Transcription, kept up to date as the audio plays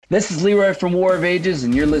This is Leroy from War of Ages,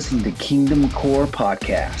 and you're listening to Kingdom Core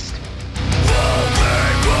Podcast.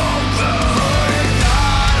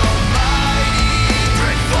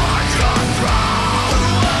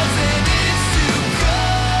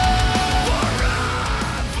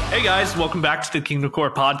 Hey guys, welcome back to the Kingdom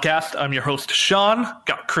Core Podcast. I'm your host, Sean.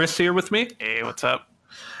 Got Chris here with me. Hey, what's up?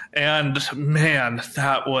 And man,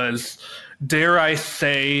 that was, dare I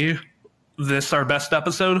say, this our best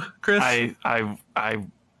episode, Chris? I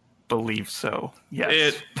believe so.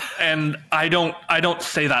 Yes. And I don't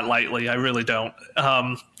say that lightly. I really don't.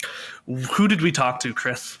 Who did we talk to,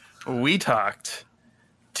 Chris? We talked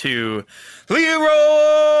to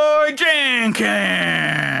Leroy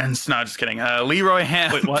Jenkins. No, just kidding. Leroy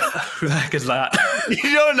Hamp. Wait, what? Who the heck is that?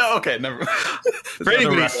 You don't know? Okay, never. Is that a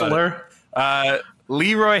wrestler?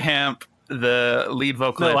 Leroy Hamp, the lead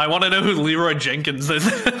vocalist. No, I want to know who Leroy Jenkins is.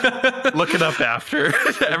 Look it up after.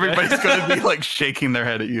 Everybody's going to be like shaking their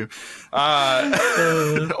head at you.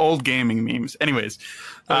 Old gaming memes. Anyways,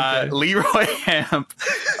 okay. Leroy Hamp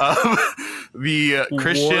of the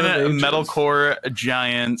Christian metalcore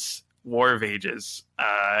giants War of Ages.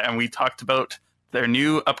 And we talked about their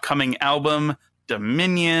new upcoming album,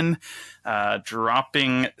 Dominion,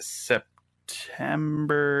 dropping September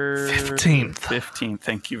 15th.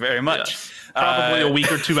 Thank you very much. Yes. Probably a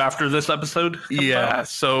week or two after this episode. Yeah,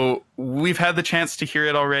 so we've had the chance to hear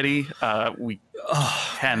it already. We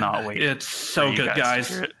cannot wait. It's so good,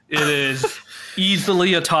 guys. It is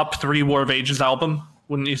easily a top 3 War of Ages album,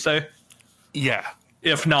 wouldn't you say? Yeah.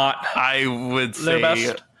 If not, I would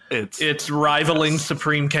say it's rivaling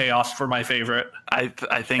Supreme Chaos for my favorite. I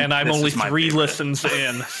think, and I'm only 3 listens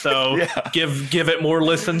in, so yeah. give it more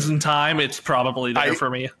listens and time. It's probably there for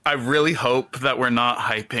me. I really hope that we're not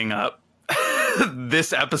hyping up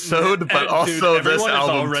this episode, but also this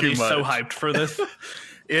album too much. Everyone is already so hyped for this.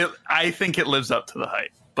 I think it lives up to the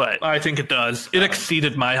hype, but I think it does. It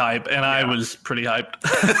exceeded my hype, and I was pretty hyped.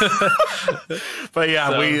 But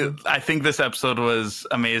yeah, I think this episode was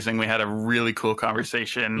amazing. We had a really cool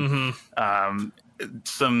conversation. Mm-hmm.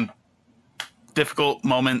 Some difficult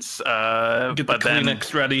moments. Get the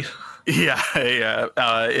Kleenex ready. Yeah.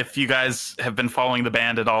 If you guys have been following the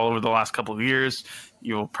band at all over the last couple of years,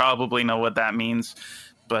 you will probably know what that means.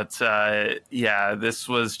 But this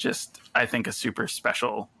was just, I think, a super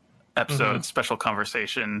special episode, special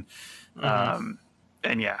conversation. Mm-hmm.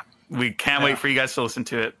 And yeah, we can't wait for you guys to listen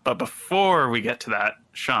to it. But before we get to that,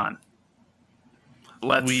 Sean,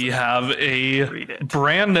 we have a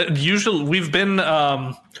brand. Usually, we've been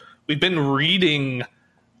reading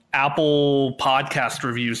Apple podcast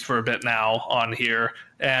reviews for a bit now on here,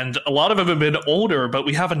 and a lot of them have been older, but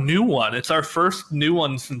we have a new one. It's our first new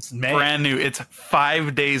one since May. Brand new. It's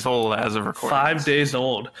 5 days old as of recording. 5 days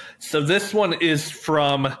old. So this one is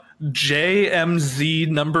from JMZ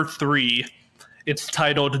number 3. It's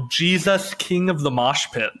titled Jesus, King of the Mosh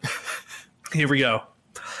Pit. Here we go.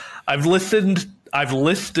 I've listened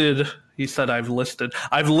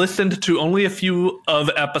to only a few of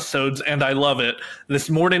episodes, and I love it.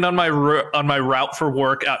 This morning on my route for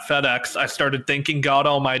work at FedEx, I started thanking God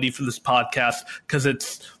Almighty for this podcast because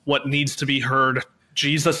it's what needs to be heard.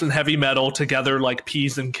 Jesus and heavy metal together like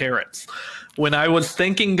peas and carrots. When I was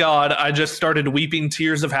thanking God, I just started weeping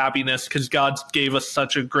tears of happiness because God gave us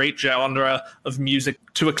such a great genre of music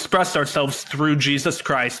to express ourselves through Jesus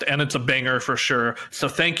Christ, and it's a banger for sure. So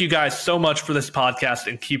thank you guys so much for this podcast,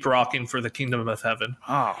 and keep rocking for the kingdom of heaven.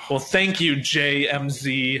 Oh. Well, thank you,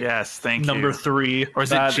 JMZ. Yes, thank number you. 3. Or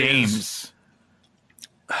is it James?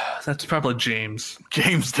 That's probably James.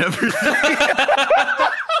 James number 3.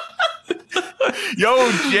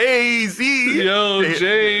 Yo, Jay-Z. Yo,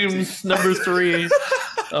 James, number 3.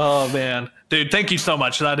 Oh, man. Dude, thank you so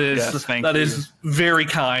much. That is very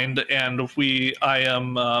kind, and I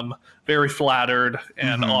am very flattered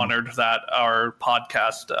and honored that our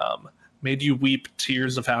podcast made you weep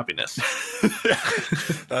tears of happiness.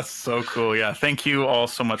 That's so cool. Yeah. Thank you all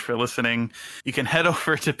so much for listening. You can head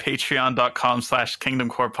over to patreon.com/Kingdom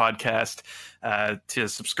Core Podcast to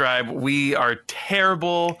subscribe. We are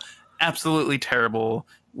terrible. Absolutely terrible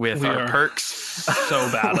with our perks.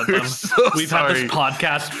 So bad at them. We've had this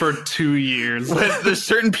podcast for 2 years. But there's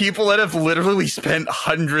certain people that have literally spent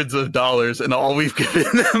hundreds of dollars, and all we've given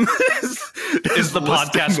them is the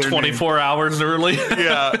podcast 24 hours early.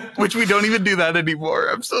 Yeah, which we don't even do that anymore.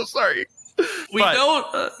 I'm so sorry. We don't.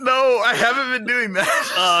 No, I haven't been doing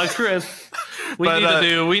that. Chris.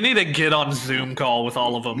 We need to get on Zoom call with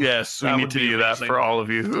all of them. Yes, we need to do that for all of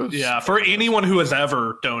you. Yeah, for anyone who has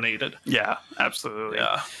ever donated. Yeah, absolutely.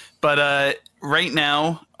 Yeah. But right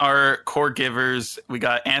now, our core givers, we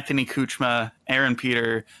got Anthony Kuchma, Aaron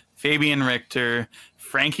Peter, Fabian Richter,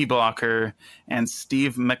 Frankie Blocker, and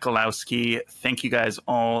Steve Michalowski. Thank you guys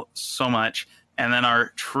all so much. And then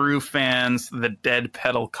our true fans, the Dead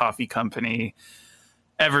Pedal Coffee Company,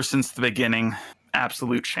 ever since the beginning,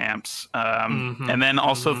 absolute champs. And then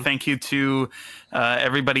also thank you to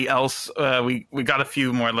everybody else. We got a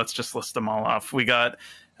few more. Let's just list them all off. We got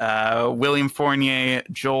William Fournier,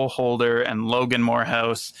 Joel Holder, and Logan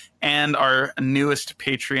Morehouse, and our newest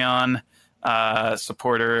Patreon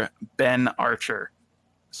supporter, Ben Archer.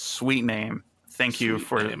 Sweet name. Thank you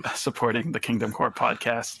for supporting the Kingdom Core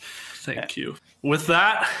podcast. Thank you. With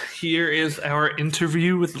that, here is our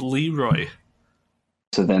interview with Leroy.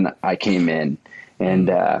 So then I came in and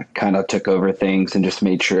kind of took over things and just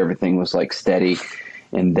made sure everything was like steady.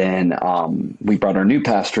 And then we brought our new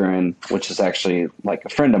pastor in, which is actually like a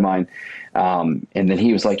friend of mine. And then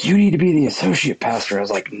he was like, "You need to be the associate pastor." I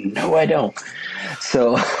was like, "No, I don't."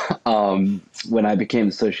 So when I became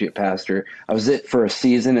associate pastor, I was it for a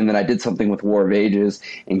season. And then I did something with War of Ages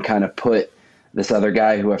and kind of put this other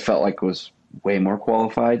guy who I felt like was way more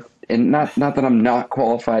qualified. And not that I'm not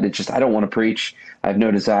qualified. It's just I don't want to preach. I have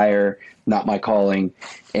no desire, not my calling.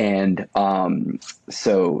 And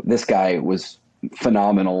so this guy was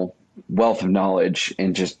phenomenal, wealth of knowledge,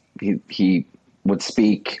 and just he would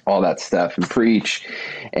speak all that stuff and preach,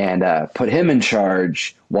 and put him in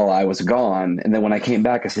charge while I was gone. And then when I came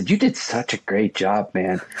back, I said, "You did such a great job,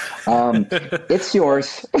 man. It's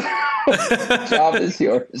yours." Job is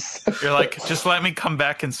yours. You're like, just let me come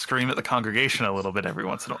back and scream at the congregation a little bit every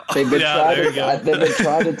once in a while. They've been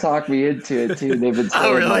trying to talk me into it too. They've been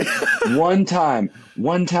saying, really?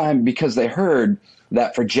 one time because they heard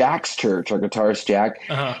that for Jack's church, our guitarist Jack,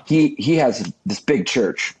 he has this big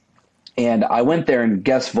church, and I went there and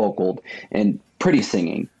guest vocaled and pretty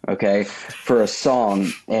singing, okay, for a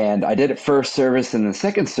song. And I did it first service, and the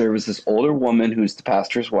second service, this older woman who's the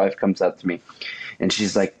pastor's wife comes up to me, and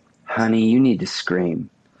she's like, "Honey, you need to scream."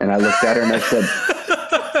 And I looked at her and I said,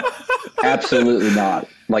 "Absolutely not."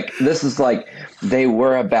 Like, this is like, they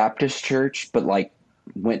were a Baptist church, but like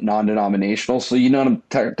went non-denominational. So you know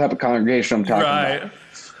the type of congregation I'm talking about.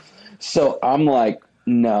 So I'm like,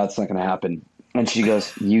 "No, it's not going to happen." And she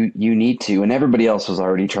goes, you need to. And everybody else was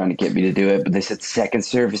already trying to get me to do it, but they said second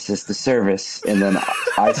service is the service. And then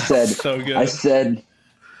I said, So good. I said,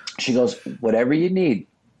 she goes, "Whatever you need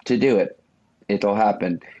to do it, it'll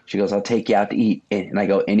happen." She goes, "I'll take you out to eat." And I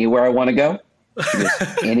go, "Anywhere I want to go?" She goes,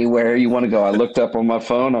 "Anywhere you want to go." I looked up on my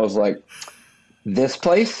phone. I was like, "This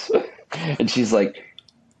place?" And she's like,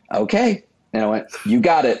 "Okay." And I went, "You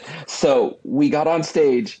got it." So we got on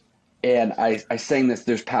stage, and I sang this,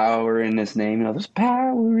 "There's power in his name." There's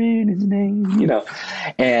power in his name,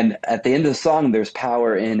 And at the end of the song, "There's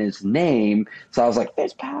power in his name." So I was like,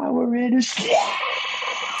 "There's power in his name."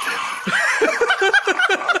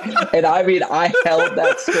 And I mean, I held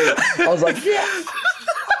that straight. I was like, "Yeah."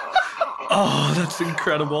 Oh, that's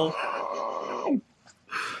incredible.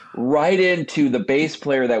 Right into the bass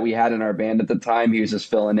player that we had in our band at the time. He was just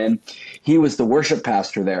filling in. He was the worship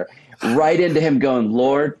pastor there. Right into him going,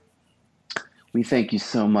 "Lord, we thank you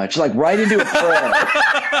so much." Like, right into a prayer.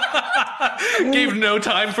 Gave no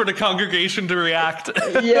time for the congregation to react.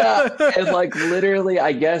 Yeah. And like, literally,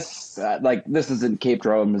 I guess, like, this is in Cape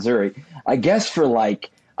Girardeau, Missouri. I guess for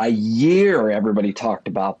like a year, everybody talked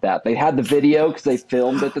about that. They had the video because they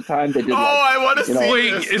filmed at the time. They did. I want to see.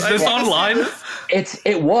 Wait, this. is this online?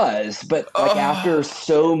 It was, but like after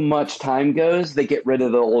so much time goes, they get rid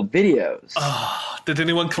of the old videos. Did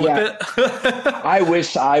anyone clip it? I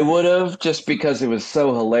wish I would have, just because it was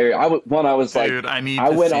so hilarious. I was Dude, like, I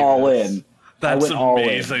went all in. That's I went all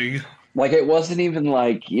amazing. in. Like, it wasn't even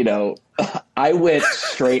like, I went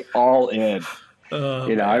straight all in.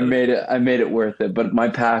 I made it worth it. But my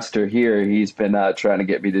pastor here, he's been trying to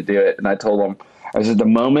get me to do it. And I told him, I said, the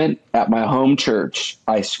moment at my home church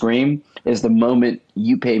I scream is the moment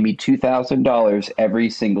you pay me $2,000 every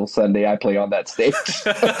single Sunday I play on that stage.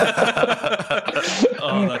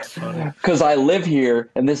 Oh, that's funny. Because I live here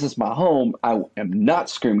and this is my home. I am not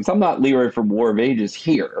screaming. Because I'm not Leroy from War of Ages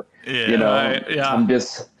here. Yeah, right, yeah. I'm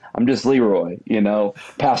just Leroy,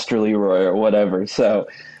 Pastor Leroy or whatever. So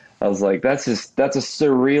I was like, that's a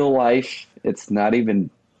surreal life. It's not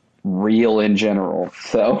even real in general.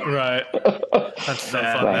 So right. That's so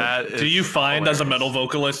fun. Do you find hilarious. As a metal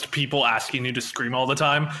vocalist, people asking you to scream all the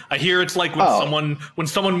time? I hear it's like when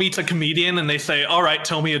someone meets a comedian and they say, "All right,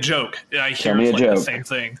 tell me a joke." I hear it's like the same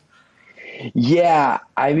thing. Yeah,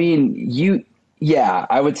 I mean,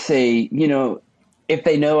 I would say, if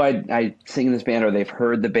they know I sing in this band, or they've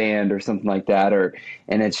heard the band or something like that,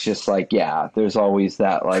 and it's just like, there's always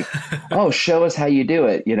that like, "Oh, show us how you do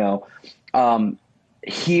it,"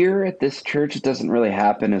 here at this church, it doesn't really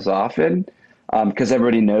happen as often because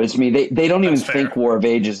everybody knows me. They don't even think War of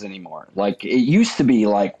Ages anymore. Like it used to be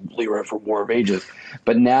like Leroy from War of Ages,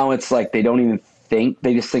 but now it's like they don't even think.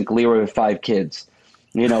 They just think Leroy with 5 kids,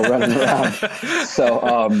 running around.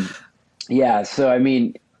 So yeah. So I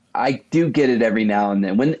mean, I do get it every now and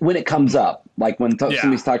then when it comes up. Like when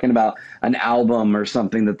somebody's talking about an album or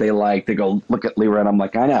something that they like, they go look at Leroy, and I'm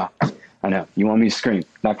like, I know. You want me to scream?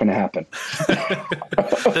 Not going to happen.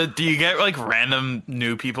 Do you get like random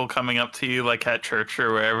new people coming up to you like at church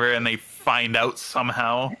or wherever, and they find out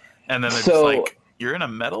somehow, and then they're just like, "You're in a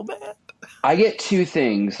metal band"? I get 2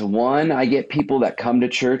 things. One, I get people that come to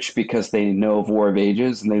church because they know of War of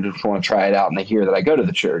Ages and they just want to try it out, and they hear that I go to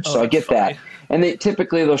the church, so I get that. And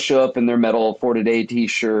they'll show up in their Metal for Today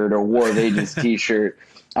T-shirt or War of Ages T-shirt.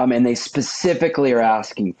 And they specifically are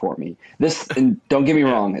asking for me. And don't get me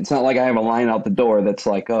wrong, it's not like I have a line out the door that's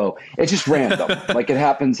like, oh, it's just random. Like it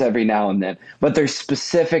happens every now and then. But they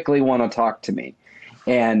specifically want to talk to me.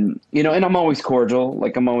 And, and I'm always cordial.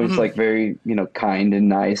 Like I'm always like very, kind and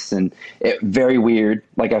nice and very weird.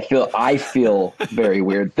 Like I feel very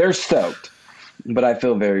weird. They're stoked, but I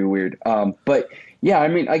feel very weird. But yeah, I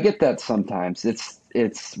mean, I get that sometimes.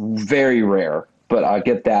 It's very rare. But I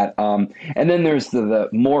get that. And then there's the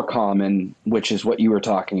more common, which is what you were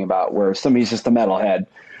talking about, where somebody's just a metalhead.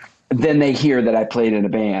 Then they hear that I played in a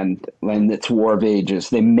band and it's War of Ages.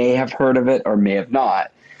 They may have heard of it or may have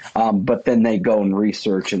not. But then they go and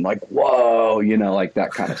research and like, whoa, like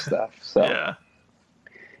that kind of stuff. So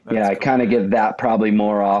yeah, I kind of get that probably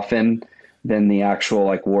more often than the actual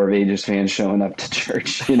like War of Ages fans showing up to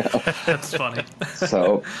church, That's funny.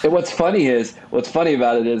 So what's funny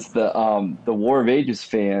about it is the War of Ages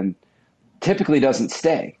fan typically doesn't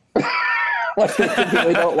stay. Like they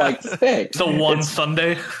typically don't like stay. So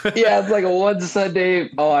Sunday? Yeah, it's like a one Sunday.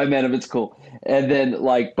 Oh, I met him. It's cool. And then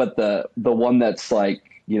but the one that's like,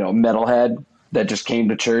 metalhead that just came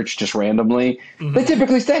to church just randomly, they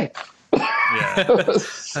typically stay. Yeah,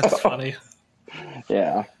 that's funny.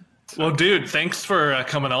 Yeah. Well, dude, thanks for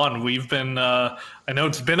coming on. We've been, I know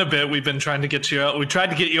it's been a bit. We've been trying to get you out. We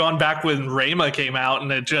tried to get you on back when Rhema came out, and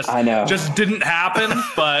it just didn't happen.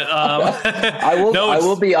 But I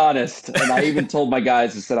will be honest, and I even told my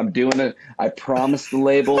guys, I said, I'm doing it. I promised the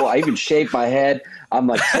label. I even shaved my head. I'm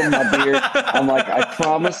like trimming my beard. I'm like, I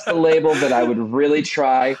promised the label that I would really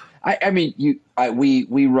try. We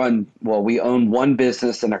own one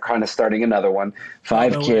business and are kind of starting another one.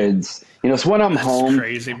 5 kids. So when I'm home,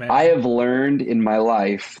 crazy, man. I have learned in my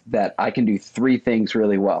life that I can do 3 things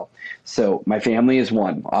really well. So my family is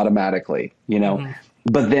one automatically,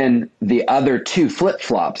 but then the other 2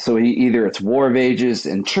 flip-flops. So either it's War of Ages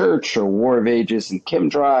in church or War of Ages in Kim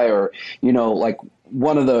Dry or, like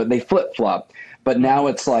one of they flip-flop. But now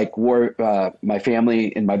it's like my family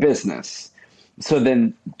in my business. So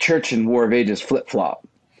then church and War of Ages flip-flop.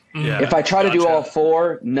 Yeah, if I try to do all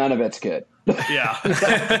 4, none of it's good. Yeah,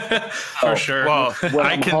 for sure. Well,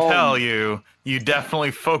 I can tell you definitely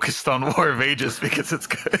focused on War of Ages because it's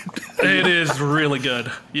good. It is really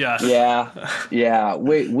good. Yes. Yeah.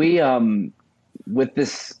 We with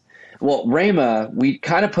this, Rhema, we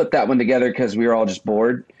kind of put that one together because we were all just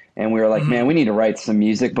bored. And we were like, man, we need to write some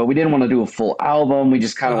music, but we didn't want to do a full album. We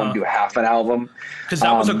just kind of want to do half an album. Because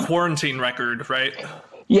that was a quarantine record, right?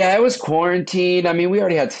 Yeah, it was quarantine. I mean, we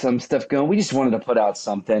already had some stuff going. We just wanted to put out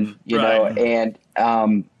something, know, and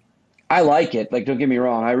I like it. Like, don't get me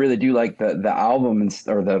wrong. I really do like the album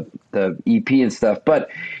or the EP and stuff. But,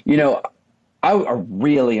 I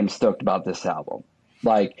really am stoked about this album.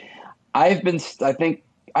 Like, I've been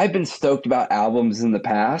stoked about albums in the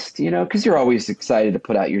past, because you're always excited to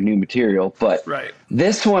put out your new material. But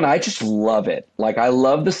this one, I just love it. Like, I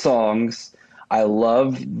love the songs. I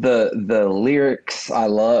love the lyrics. I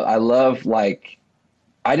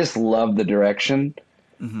just love the direction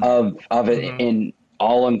of it in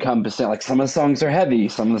all encompassing. Like some of the songs are heavy,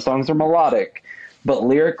 some of the songs are melodic, but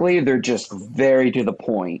lyrically they're just very to the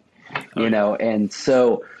point, and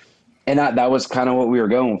so. And that was kind of what we were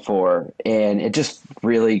going for. And it just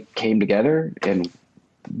really came together. And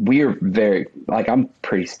we're I'm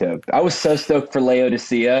pretty stoked. I was so stoked for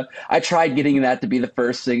Laodicea. I tried getting that to be the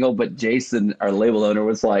first single, but Jason, our label owner,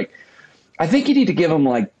 was like, I think you need to give them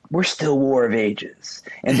We're Still War of Ages.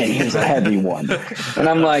 And then here's a heavy one. And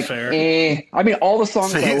I'm like, I mean, all the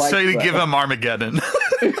songs I like. So you give them Armageddon.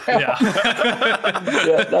 Yeah.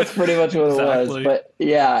 Yeah, that's pretty much what it was. But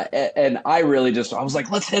yeah, and I really I was like,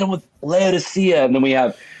 let's hit them with Laodicea. And then we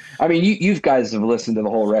have, I mean, you guys have listened to the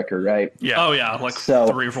whole record, right? Yeah. Oh yeah,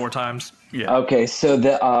 3 or 4 times. Yeah. Okay, so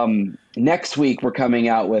the next week we're coming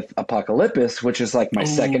out with Apocalypse, which is like my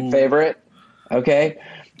second favorite. Okay.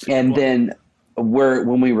 And then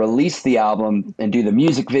when we release the album and do the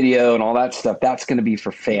music video and all that stuff, that's going to be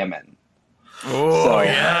for Famine. Oh,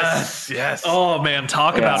 So, yes. Oh man,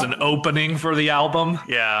 talk about an opening for the album.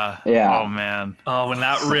 Yeah. Yeah. Oh man. Oh, when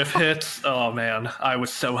that riff hits, oh man, I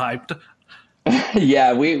was so hyped.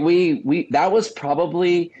 Yeah, we that was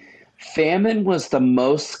probably Famine was the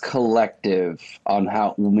most collective on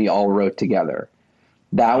how when we all wrote together.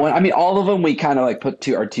 That one, I mean, all of them we kind of like put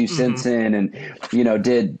our 2 cents in and,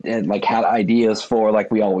 did and like had ideas for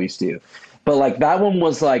like we always do. But like that one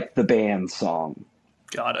was like the band song,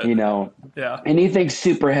 Got it. Yeah. Anything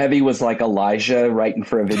super heavy was like Elijah writing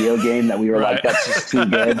for a video game that we were like, that's just too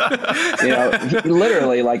good.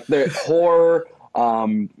 Literally like the horror,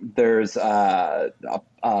 there's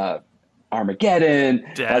Armageddon,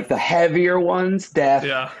 Death. like the heavier ones,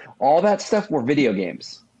 Death, all that stuff were video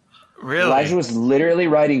games. Really? Elijah was literally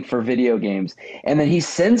writing for video games. And then he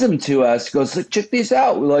sends them to us, goes, look, check these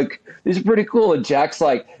out. We're like, these are pretty cool. And Jack's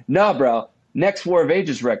like, nah, bro, next War of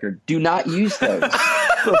Ages record, do not use those.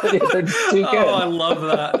 They're just too good. Oh, I love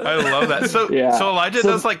that. So Elijah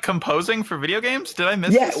does like composing for video games? Did I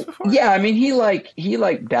miss this before? Yeah, I mean, he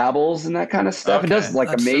dabbles in that kind of stuff. Okay, and does like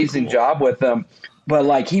amazing job with them. But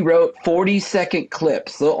like he wrote 40-second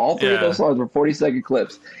clips. So all 3 of those songs were 40-second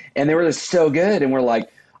clips. And they were just so good. And we're like,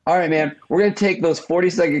 all right, man, we're going to take those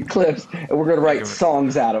 40-second clips and we're going to write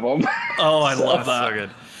songs out of them. Oh, I love that. So good.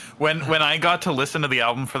 When I got to listen to the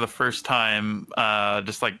album for the first time,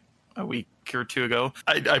 just like a week or 2 ago,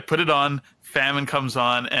 I put it on, Famine comes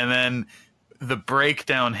on, and then the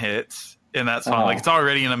breakdown hits in that song. Like, it's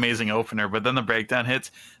already an amazing opener, but then the breakdown hits.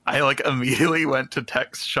 I like immediately went to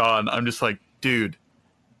text Sean. I'm just like, dude,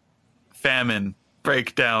 Famine,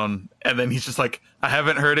 breakdown. And then he's just like, I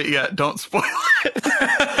haven't heard it yet. Don't spoil it.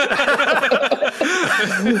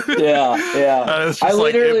 Yeah. It's just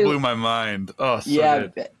like, it blew my mind. Oh, so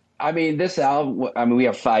good. I mean, this album, we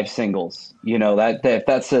have 5 singles, that if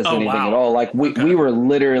that says anything at all, like we were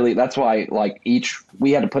literally, that's why like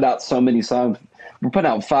we had to put out so many songs. We're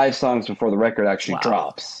putting out 5 songs before the record actually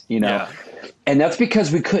drops, and that's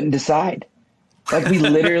because we couldn't decide. Like we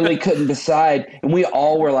literally couldn't decide, and we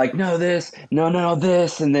all were like, no, this, no,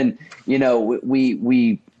 this, and then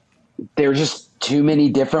we there were just too many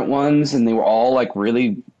different ones, and they were all like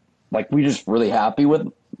really, like we just really happy with.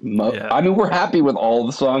 I mean, we're happy with all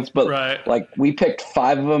the songs, but like we picked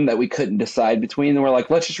 5 of them that we couldn't decide between, and we're like,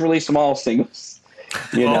 let's just release them all singles,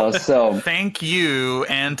 So thank you,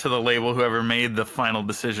 and to the label whoever made the final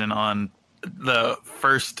decision on the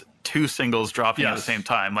first 2 singles dropping at the same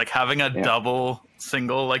time. Like having a double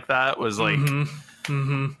single like that was like,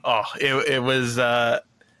 it was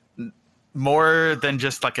more than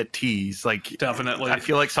just like a tease. Like definitely, I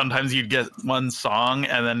feel like sometimes you'd get one song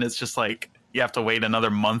and then it's just like you have to wait another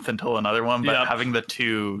month until another one. But having the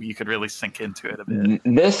 2, you could really sink into it a bit.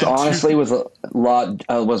 This honestly was a lot.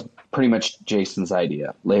 Was pretty much Jason's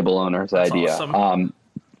idea, label owner's idea. Awesome.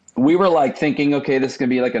 We were like thinking, okay, this is gonna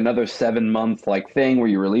be like another 7-month like thing where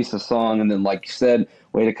you release a song and then, like you said,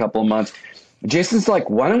 wait a couple of months. Jason's like,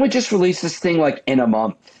 why don't we just release this thing like in a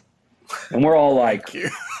month? And we're all like,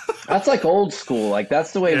 that's like old school. Like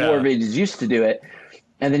that's the way War of Ages used to do it.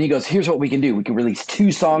 And then he goes, here's what we can do. We can release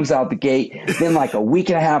 2 songs out the gate. Then like a week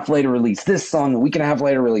and a half later, release this song. A week and a half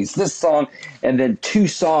later, release this song. And then 2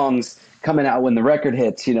 songs coming out when the record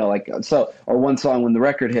hits, or 1 song when the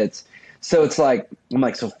record hits. So it's like, I'm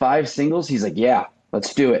like, so 5 singles? He's like, yeah,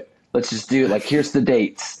 let's do it. Let's just do it. Like, here's the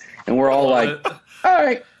dates. And we're all like, all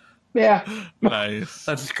right. Yeah. Nice.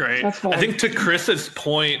 That's great. That's fine. I think to Chris's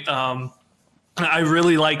point, I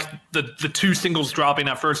really like the 2 singles dropping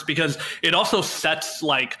at first because it also sets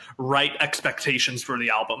like right expectations for the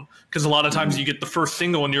album. Because a lot of times you get the first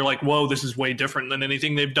single and you're like, whoa, this is way different than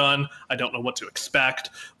anything they've done. I don't know what to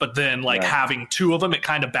expect. But then like having 2 of them, it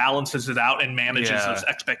kind of balances it out and manages those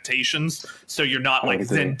expectations. So you're not like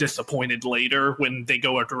then disappointed later when they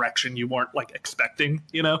go a direction you weren't like expecting,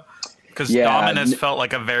 Because Dominus felt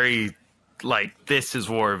like a very like, this is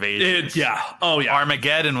War of Ages.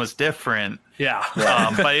 Armageddon was different.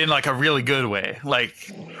 But in like a really good way.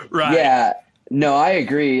 Like, Yeah. No, I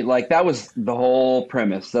agree. Like that was the whole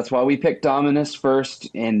premise. That's why we picked Dominus first,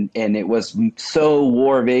 and it was so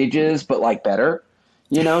War of Ages, but like better.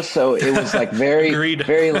 So it was like very,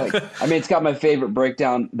 very like, I mean, it's got my favorite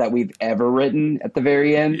breakdown that we've ever written at the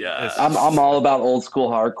very end. Yes. I'm all about old school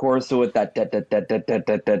hardcore. So with that,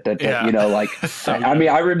 like, I mean,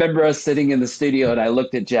 I remember us sitting in the studio and I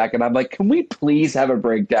looked at Jack and I'm like, can we please have a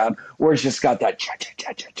breakdown where it's just got that cha cha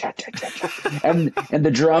cha cha cha cha cha cha, and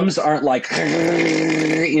the drums aren't like,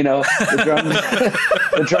 the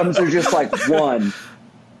drums are just like 1,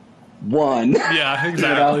 one. Yeah,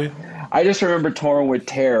 exactly. You know? I just remember touring with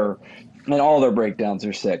Terror, and all their breakdowns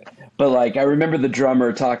are sick. But like, I remember the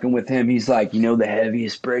drummer talking with him. He's like, the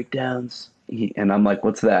heaviest breakdowns? And I'm like,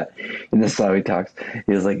 what's that? And this is how he talks.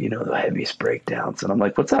 He was like, the heaviest breakdowns. And I'm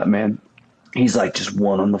like, what's up, man? He's like, just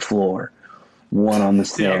one on the floor, one on the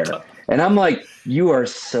snare. And I'm like, you are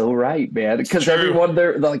so right, man. Because everyone,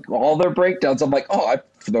 like all their breakdowns, I'm like, oh, I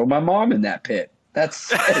throw my mom in that pit.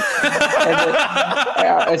 That's and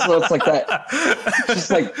so it's like that.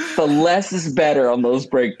 Just like the less is better on those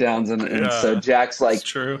breakdowns, and so Jack's like,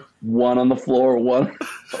 true. One on the floor, one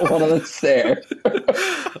on the stair.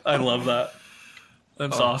 I love that.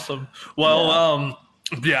 That's awesome. Well,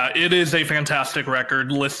 yeah, it is a fantastic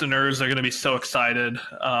record. Listeners are going to be so excited.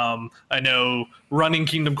 I know running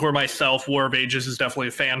Kingdom Core myself, War of Ages is definitely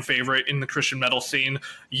a fan favorite in the Christian metal scene.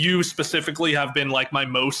 You specifically have been like my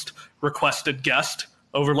most requested guest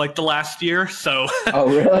over like the last year. So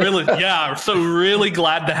really, yeah. So really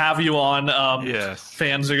glad to have you on. Yes.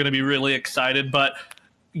 Fans are going to be really excited, but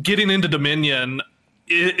getting into Dominion,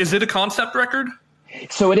 is it a concept record?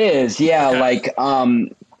 So it is. Yeah. Okay. Like,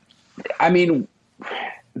 I mean,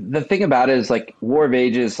 the thing about it is like War of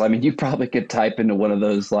Ages. I mean, you probably could type into one of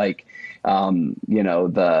those like, what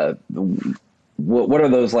are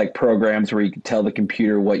those like programs where you can tell the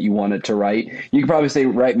computer what you want it to write? You could probably say,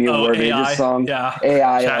 write me a War of Ages song. Yeah.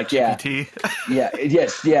 AI, Chat like, GPT.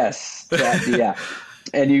 Yes. Chat, yeah.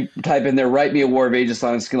 And you type in there, write me a War of Ages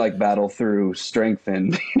song. It's gonna like battle through strength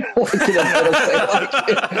and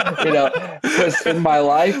because in my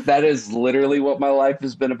life, that is literally what my life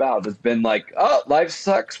has been about. It's been like, oh, life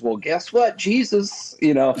sucks. Well, guess what? Jesus,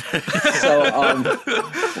 So,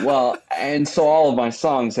 and so all of my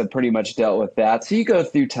songs have pretty much dealt with that. So you go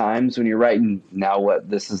through times when you're writing. Now,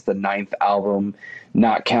 this is the 9th album,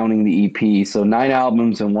 not counting the EP. So 9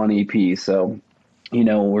 albums and 1 EP. So.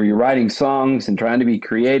 Where you're writing songs and trying to be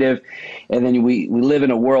creative. And then we live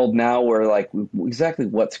in a world now where like exactly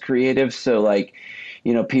what's creative. So like,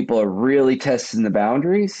 people are really testing the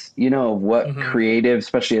boundaries, of what creative,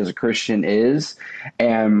 especially as a Christian, is.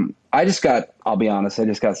 And I'll be honest, I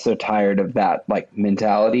just got so tired of that like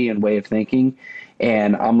mentality and way of thinking.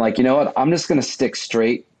 And I'm like, you know what, I'm just going to stick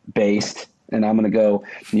straight based and I'm going to go,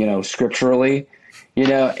 scripturally,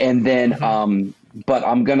 and then, but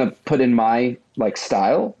I'm going to put in my like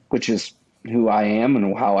style, which is who I am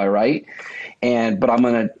and how I write. But I'm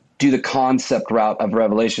going to do the concept route of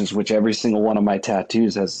Revelations, which every single one of my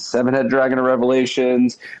tattoos has 7-head dragon of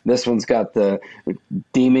Revelations. This one's got the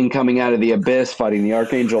demon coming out of the abyss, fighting the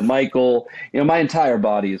Archangel Michael. My entire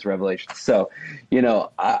body is Revelation. So,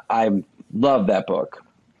 I love that book.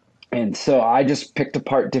 And so I just picked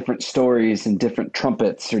apart different stories and different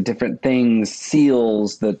trumpets or different things,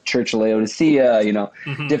 seals, the Church of Laodicea,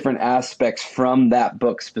 different aspects from that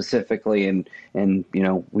book specifically. And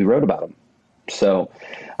we wrote about them. So,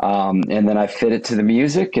 and then I fit it to the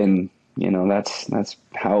music and, that's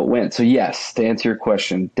how it went. So yes, to answer your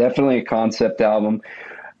question, definitely a concept album.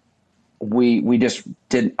 We just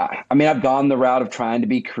did. I mean, I've gone the route of trying to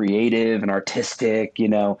be creative and artistic,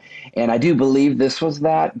 and I do believe this was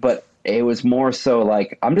that, but it was more so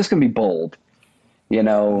like, I'm just going to be bold,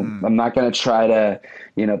 I'm not going to try to,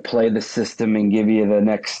 play the system and give you the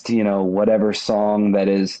next, whatever song that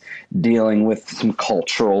is dealing with some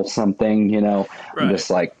cultural something, Right. I'm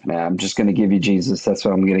just like, man, I'm just going to give you Jesus. That's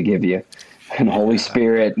what I'm going to give you, and Holy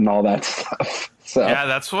Spirit and all that stuff. So. Yeah,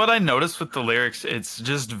 that's what I noticed with the lyrics. It's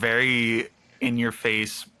just very in your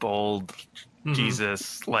face, bold,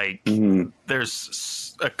 Jesus. Like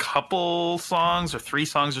there's a couple songs or 3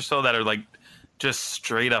 songs or so that are like just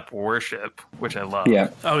straight up worship, which I love. Yeah.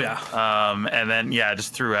 Oh yeah. And then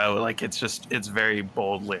just throughout, like it's very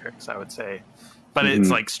bold lyrics, I would say. But it's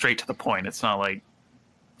like straight to the point. It's not like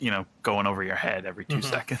going over your head every 2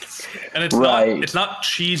 seconds. And it's not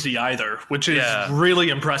cheesy either, which is really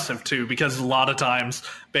impressive too, because a lot of times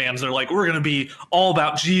bands are like, we're going to be all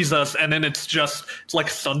about Jesus. And then it's like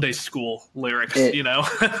Sunday school lyrics,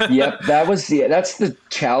 Yep. That's the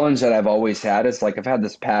challenge that I've always had. Is like, I've had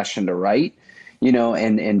this passion to write,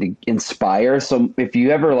 and to inspire. So if you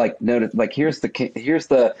ever like notice, like here's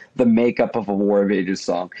the makeup of a War of Ages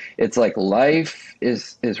song. It's like life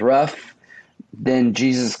is rough. Then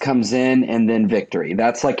Jesus comes in and then victory.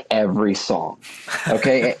 That's like every song.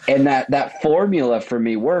 Okay. And that formula for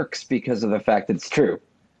me works because of the fact that it's true.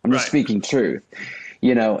 I'm just speaking truth,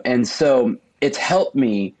 and so it's helped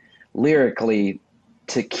me lyrically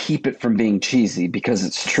to keep it from being cheesy because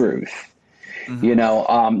it's truth. Now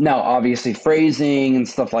obviously phrasing and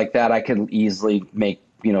stuff like that, I could easily make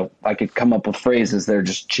I could come up with phrases that are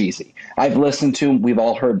just cheesy. I've listened to them. We've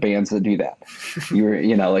all heard bands that do that.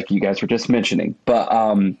 Like you guys were just mentioning. But,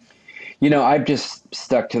 I've just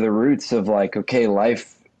stuck to the roots of like, okay,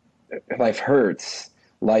 life hurts.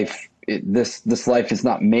 This life is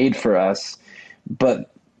not made for us,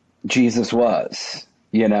 but Jesus was,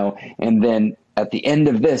 and then at the end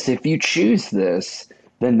of this, if you choose this,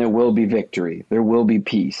 then there will be victory. There will be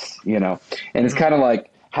peace, and it's kind of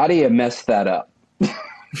like, how do you mess that up?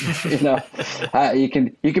 You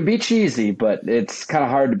can be cheesy, but it's kind of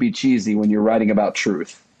hard to be cheesy when you're writing about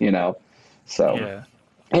truth, so Yeah.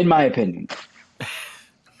 In my opinion.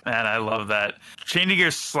 Man, I love that. Changing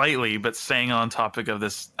gears slightly, but staying on topic of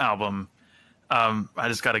this album, I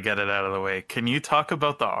just got to get it out of the way. Can you talk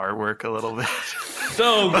about the artwork a little bit?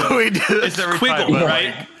 So good. We do this every Quiggle, time,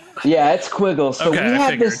 right? Yeah, it's Quiggle. So Okay,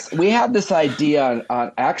 we had this idea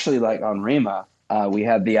on actually like on Rima. We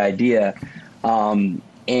had the idea,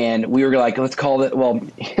 and we were like, let's call it. Well,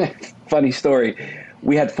 funny story.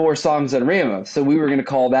 We had 4 songs on Rima, so we were going to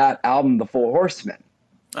call that album "The Four Horsemen."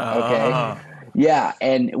 Okay. Yeah,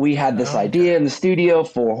 and we had this idea in the studio,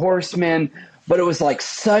 4 Horsemen, but it was like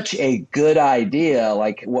such a good idea,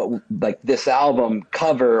 like this album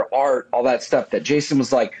cover, art, all that stuff, that Jason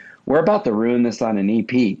was like, we're about to ruin this on an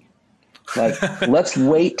EP. Like, let's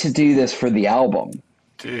wait to do this for the album.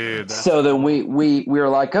 Dude. So then we were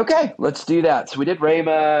like, okay, let's do that. So we did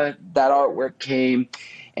Rama, that artwork came,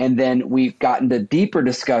 and then we've gotten to deeper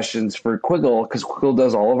discussions for Quiggle, because Quiggle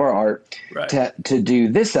does all of our art, Right. to do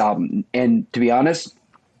this album. And to be honest,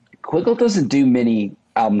 Quiggle doesn't do many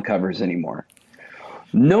album covers anymore.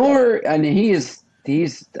 And he's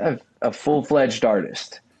a full-fledged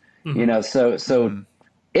artist, so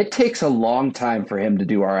it takes a long time for him to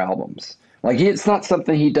do our albums. Like, it's not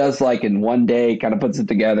something he does like in one day, kind of puts it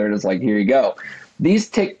together and is like, here you go. These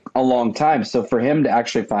take a long time. So for him to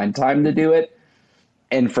actually find time to do it,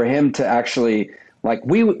 and for him to actually, like,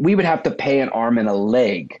 we would have to pay an arm and a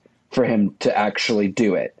leg for him to actually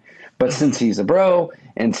do it. But since he's a bro,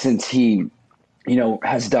 and since he,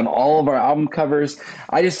 has done all of our album covers,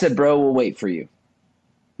 I just said, bro, we'll wait for you.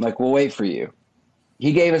 Like, we'll wait for you.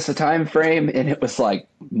 He gave us a time frame, and it was like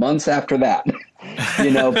months after that,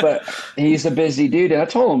 but he's a busy dude. And I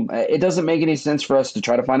told him, it doesn't make any sense for us to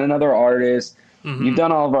try to find another artist. Mm-hmm. You've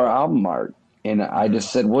done all of our album art. And I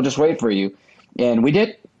just said, we'll just wait for you. And we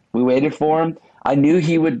did. We waited for him. I knew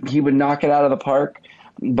he would knock it out of the park,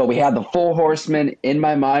 but we had the 4 Horsemen in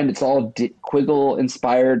my mind. It's all Quiggle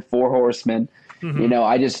inspired 4 Horsemen. Mm-hmm.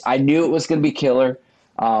 I knew it was going to be killer.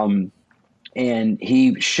 And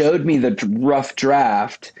he showed me the rough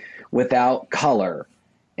draft without color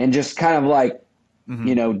and just kind of like,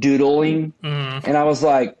 doodling. Mm-hmm. And I was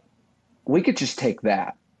like, we could just take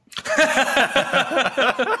that,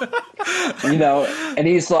 and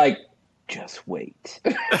he's like, just wait.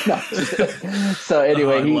 So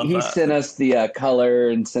anyway, he sent us the color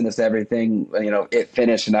and sent us everything, it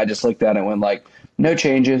finished. And I just looked at it and went like, no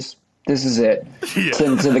changes. This is it. Yeah.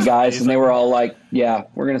 Sent it to the guys, and they were all like, yeah,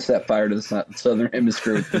 we're going to set fire to the Southern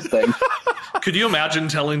Hemisphere with this thing. Could you imagine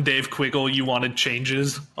telling Dave Quiggle you wanted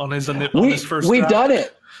changes on his first We've draft? done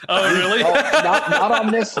it. Oh, really? Not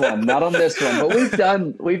on this one. Not on this one.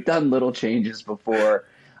 But we've done little changes before.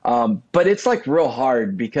 But it's like real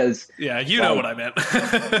hard because yeah, know what I meant.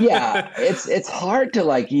 Yeah, it's hard to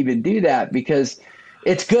like even do that because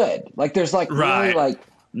it's good. Like there's like really like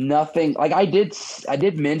nothing. Like I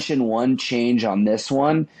did mention one change on this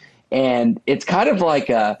one, and it's kind of like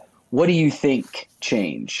a what do you think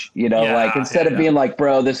change? Like instead of being like,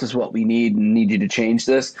 bro, this is what we need and need you to change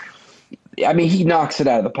this. I mean, he knocks it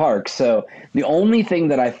out of the park. So the only thing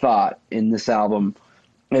that I thought in this album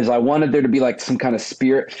is I wanted there to be like some kind of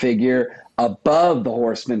spirit figure above the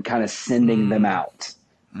Horsemen kind of sending them out.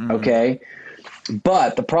 Okay.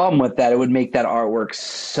 But the problem with that, it would make that artwork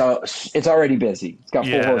so it's already busy. It's got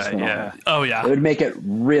 4 Horsemen on it. Oh yeah. It would make it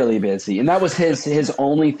really busy. And that was his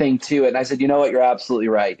only thing to it. And I said, you know what? You're absolutely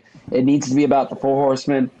right. It needs to be about the 4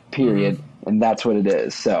 Horsemen, period. And that's what it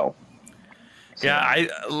is. So. Yeah, I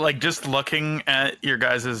like just looking at your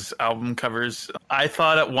guys' album covers. I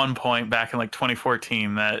thought at one point back in like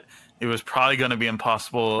 2014 that it was probably going to be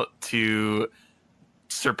impossible to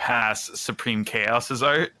surpass Supreme Chaos's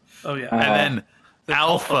art. Oh yeah, and then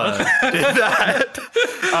Alpha did that.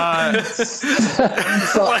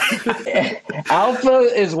 Alpha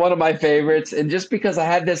is one of my favorites, and just because I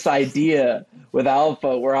had this idea with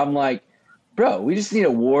Alpha where I'm like, bro, we just need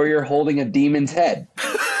a warrior holding a demon's head.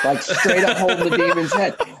 Like straight up holding the demon's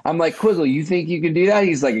head. I'm like, Quiggle, you think you can do that?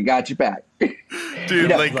 He's like, I got you back.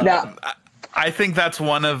 Dude, I think that's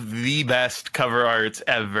one of the best cover arts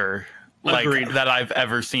ever. like Agreed. that I've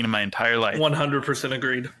ever seen in my entire life. 100%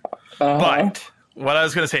 agreed. But what I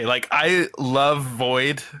was gonna say, like, I love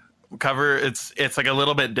Void cover. It's like a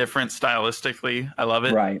little bit different stylistically. I love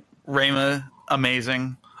it. Right. Rayma,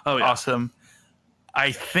 amazing. Oh, yeah. Awesome.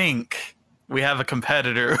 I think we have a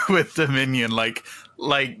competitor with Dominion. Like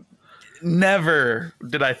never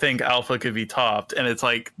did I think Alpha could be topped, and it's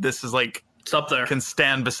like this is like It's up there. can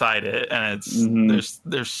stand beside it, and it's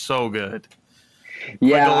they're so good.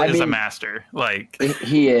 Yeah, Quiggle I is mean, a master. Like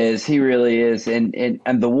he is. He really is. And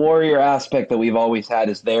the warrior aspect that we've always had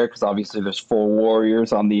is there because obviously there's 4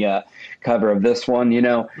 warriors on the cover of this one, you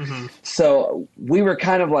know. So we were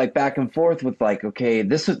kind of like back and forth with like, okay,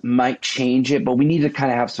 might change it, but we need to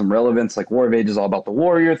kind of have some relevance. Like War of Age is all about the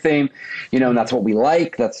warrior theme, you know, and that's what we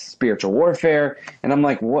like. That's spiritual warfare. And I'm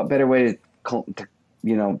like, what better way to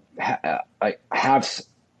you know, I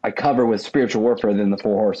cover with spiritual warfare than the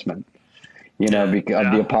 4 horsemen. You know, because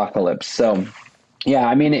of the apocalypse. So, yeah,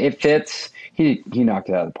 I mean, it fits. He knocked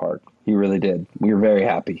it out of the park. He really did. We were very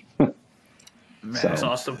happy. That's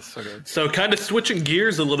awesome. so good. So kind of switching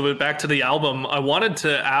gears a little bit back to the album, I wanted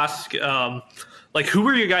to ask, like, who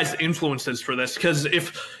were your guys' influences for this? Because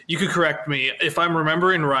if you could correct me, if I'm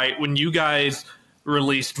remembering right, when you guys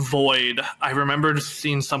released Void, I remember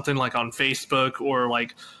seeing something like on Facebook or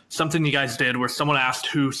like something you guys did where someone asked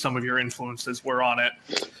who some of your influences were on it.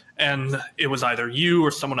 And it was either you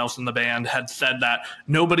or someone else in the band had said that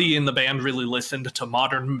nobody in the band really listened to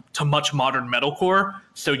much modern metalcore.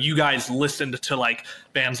 So you guys listened to like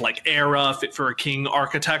bands like Era, Fit for a King,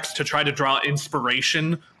 Architects to try to draw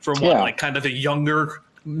inspiration from what like kind of the younger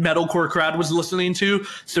metalcore crowd was listening to.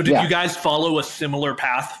 So did you guys follow a similar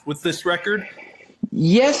path with this record?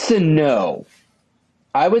 Yes and no.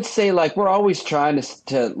 I would say like we're always trying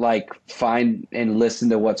to like find and listen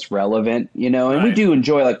to what's relevant, you know, and we do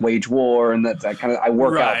enjoy like Wage War and that kind of. I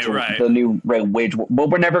work out to the new Wage War, but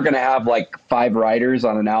we're never going to have like 5 writers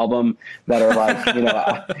on an album that are like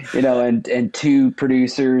and 2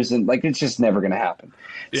 producers and like it's just never going to happen.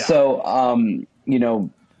 Yeah. So you know,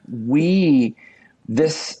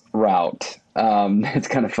 this route it's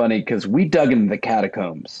kind of funny because we dug into the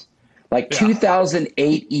catacombs, like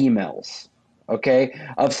 2008 emails. Okay,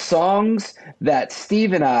 of songs that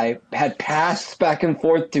Steve and I had passed back and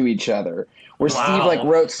forth to each other, where Steve like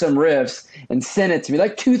wrote some riffs and sent it to me,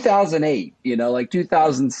 like 2008, you know, like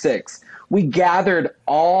 2006. We gathered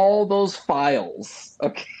all those files,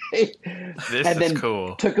 okay, and then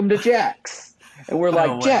cool. Took them to Jack's, and we're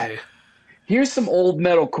like, Jack, here's some old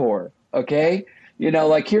metalcore, okay. You know,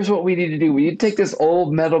 like, here's what we need to do. We need to take this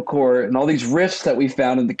old metalcore and all these riffs that we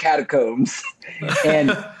found in the catacombs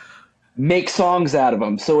and make songs out of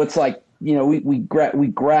them. So it's like, you know, we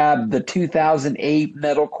grabbed the 2008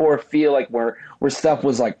 metalcore feel, like where stuff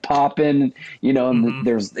was like popping, you know, and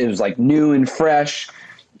it was like new and fresh.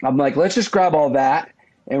 I'm like, let's just grab all that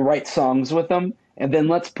and write songs with them, and then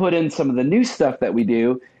let's put in some of the new stuff that we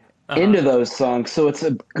do into those songs. So it's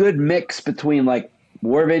a good mix between like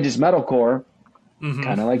War of Ages metalcore,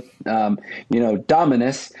 kind of like you know,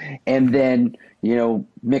 Dominus, and then, you know,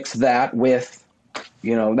 mix that with,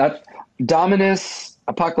 you know, that Dominus,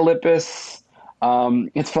 Apocalypse.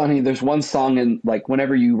 It's funny, there's one song in, like,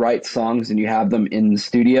 whenever you write songs and you have them in the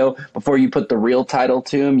studio, before you put the real title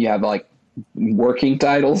to them, you have like working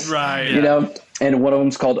titles, right? You know, and one of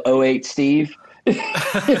them's called 08 Steve. So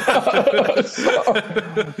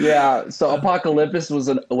Apocalypse was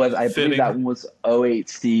I believe that one was 08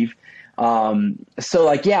 Steve. So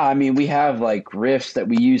like, yeah, I mean, we have like riffs that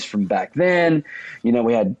we used from back then. You know,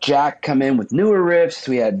 we had Jack come in with newer riffs.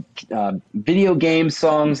 We had video game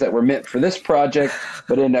songs that were meant for this project,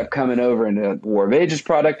 but ended up coming over into the War of Ages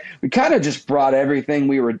product. We kind of just brought everything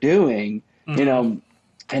we were doing, you know,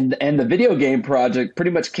 and the video game project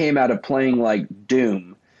pretty much came out of playing like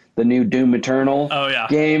Doom, the new Doom Eternal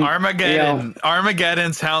game. Armageddon. You know,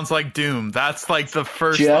 Armageddon sounds like Doom. That's like the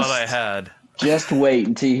first thought I had. Just wait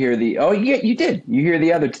until you hear you did. You hear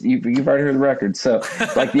the other. You've already heard the record. So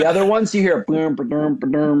like the other ones, you hear boom, boom,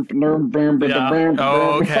 boom, boom, boom, boom.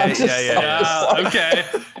 Oh, okay. Okay.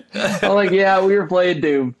 I'm like, yeah, we were playing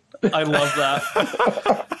Doom. I love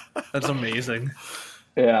that. That's amazing.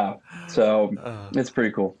 Yeah. So it's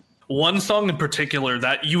pretty cool. One song in particular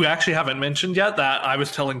that you actually haven't mentioned yet that I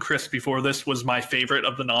was telling Chris before this was my favorite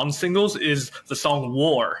of the non-singles is the song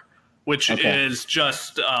War, which is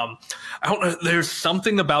just, I don't know, there's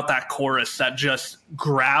something about that chorus that just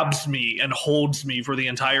grabs me and holds me for the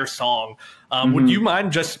entire song. Would you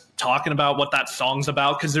mind just talking about what that song's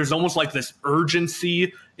about? Because there's almost like this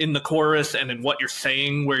urgency in the chorus and in what you're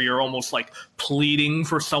saying where you're almost like pleading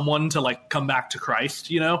for someone to like come back to Christ,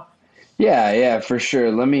 you know? Yeah, for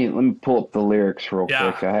sure. Let me pull up the lyrics real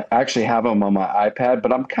Yeah. quick. I actually have them on my iPad,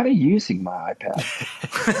 but I'm kind of using my iPad.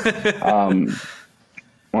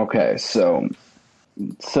 Okay, so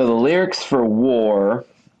the lyrics for War.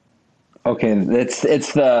 Okay, it's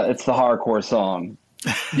the hardcore song,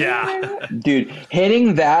 Yeah. dude.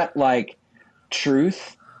 Hitting that like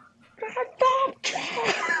truth,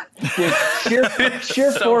 dude.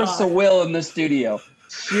 Sheer So force high. of will in the studio.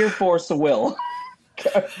 Sheer force of will.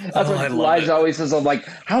 That's Oh, I what love Elijah it. always says. I'm like,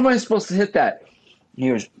 how am I supposed to hit that? He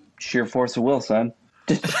goes, sheer force of will, son.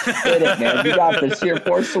 Just hit it, man. You got the sheer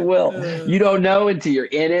force of will. You don't know until you're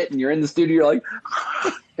in it and you're in the studio. You're like,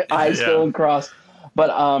 eyes Yeah. going cross. But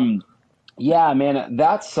yeah, man,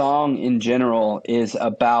 that song in general is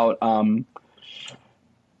about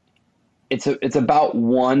it's about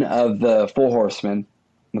one of the four horsemen,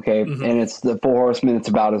 okay, Hmm. and it's the four horsemen. It's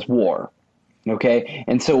about his war. Okay.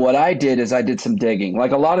 And so what I did is I did some digging.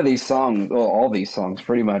 Like a lot of these songs, well, all these songs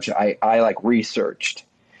pretty much, I like researched,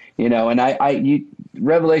 and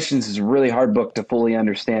Revelations is a really hard book to fully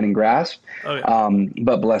understand and grasp. Oh yeah.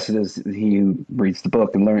 But blessed is he who reads the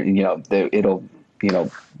book and learn, it'll,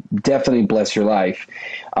 definitely bless your life.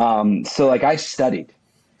 So like I studied.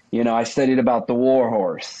 I studied about the war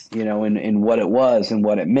horse, and what it was and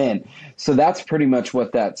what it meant. So that's pretty much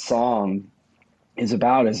what that song is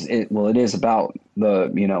about. It is about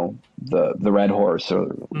the red horse, or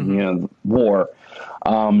Hmm. war,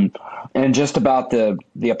 and just about the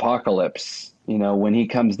apocalypse. When he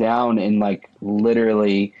comes down and like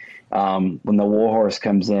literally, when the war horse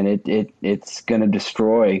comes in, it's going to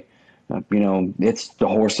destroy. It's the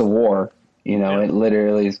horse of war. Yeah. It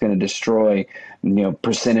literally is going to destroy,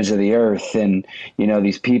 percentage of the earth. And,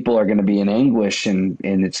 these people are going to be in anguish, and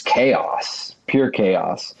it's chaos, pure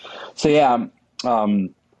chaos. So, yeah,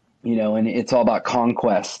 and it's all about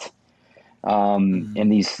conquest.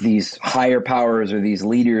 And these higher powers, or these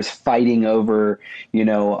leaders fighting over,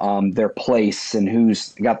 their place and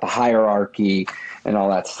who's got the hierarchy and all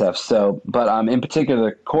that stuff. So, but in particular,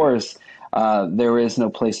 the chorus, there is no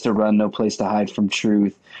place to run, no place to hide from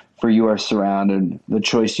truth, for you are surrounded. The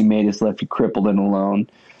choice you made has left you crippled and alone.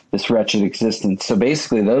 This wretched existence. So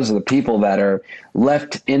basically, those are the people that are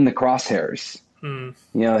left in the crosshairs. Mm.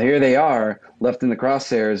 Here they are left in the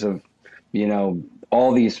crosshairs of,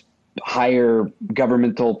 all these higher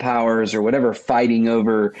governmental powers or whatever fighting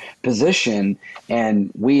over position,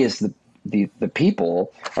 and we as the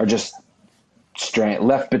people are just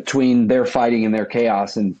left between their fighting and their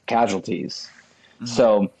chaos and casualties.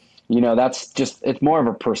 So, that's just, it's more of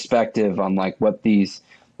a perspective on like what these,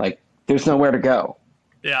 like, there's nowhere to go.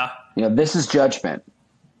 Yeah. This is judgment.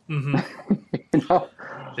 Hmm. You know?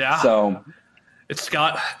 Yeah. So It's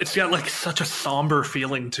got like such a somber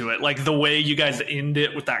feeling to it. Like the way you guys end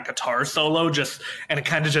it with that guitar solo, and it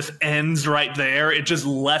kind of just ends right there. It just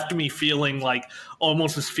left me feeling like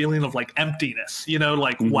almost this feeling of like emptiness,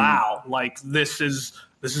 like wow, like this is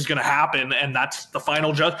going to happen, and that's the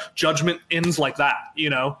final judgment ends like that.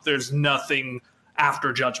 There's nothing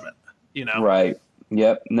after judgment. right.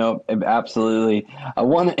 Yep. No, absolutely.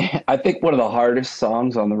 I think one of the hardest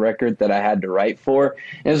songs on the record that I had to write for,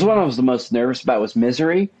 and it was one I was the most nervous about, was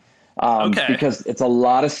Misery. Okay. Because it's a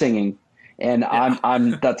lot of singing, and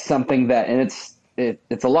Yeah. that's something that, and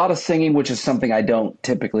it's a lot of singing, which is something I don't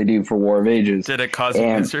typically do for War of Ages. Did it cause you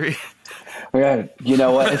And misery? yeah, you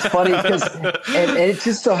know what? It's funny because, and it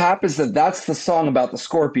just so happens that that's the song about the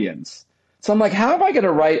scorpions. So I'm like, how am I going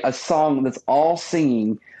to write a song that's all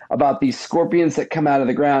singing about these scorpions that come out of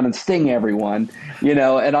the ground and sting everyone?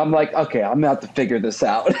 And I'm like, okay, I'm going to have to figure this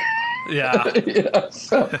out. Yeah.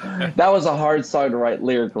 So that was a hard song to write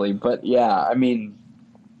lyrically, but yeah, I mean,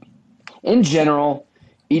 in general,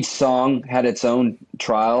 each song had its own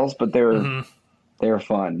trials, but they were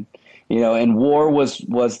fun, And War was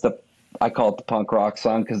the, I call it the punk rock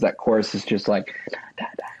song, because that chorus is just like,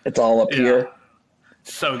 it's all up Yeah. here.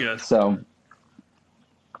 So good. So,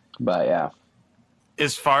 but yeah.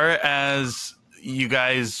 As far as you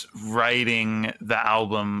guys writing the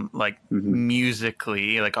album, like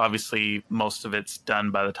musically, like obviously most of it's done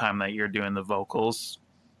by the time that you're doing the vocals.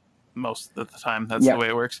 Most of the time, that's the way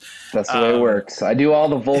it works. That's the way it works. I do all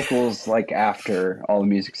the vocals like after all the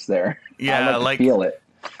music's there. Yeah, I like to feel it.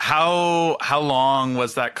 How long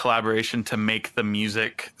was that collaboration to make the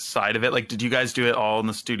music side of it? Like, did you guys do it all in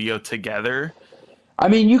the studio together? I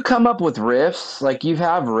mean, you come up with riffs, like you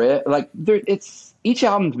have each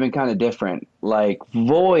album's been kind of different. Like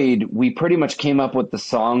Void, we pretty much came up with the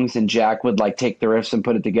songs, and Jack would like take the riffs and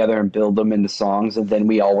put it together and build them into songs, and then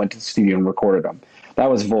we all went to the studio and recorded them. That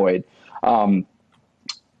was Void.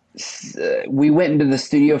 We went into the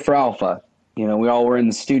studio for Alpha, we all were in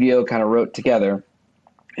the studio, kind of wrote together.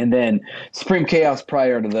 And then Supreme Chaos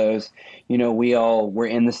prior to those, we all were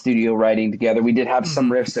in the studio writing together. We did have some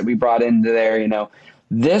riffs that we brought into there,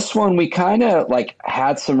 This one, we kind of like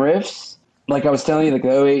had some riffs. Like I was telling you, like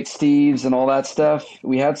the '08 Steves and all that stuff.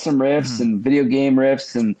 We had some riffs and video game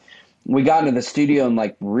riffs, and we got into the studio and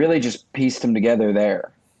like really just pieced them together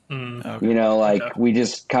there. Okay. We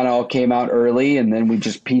just kind of all came out early, and then we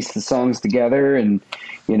just pieced the songs together, and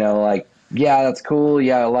yeah, that's cool.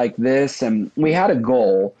 Yeah, I like this, and we had a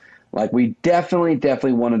goal. Like we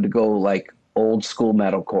definitely wanted to go like old school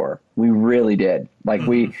metalcore. We really did. Like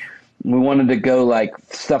we wanted to go like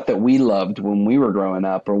stuff that we loved when we were growing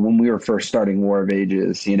up, or when we were first starting War of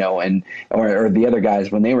Ages, and or the other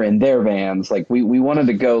guys when they were in their bands. Like we wanted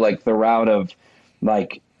to go like the route of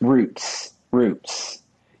like roots,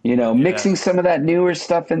 mixing some of that newer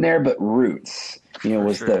stuff in there, but roots,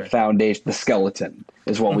 was the foundation, the skeleton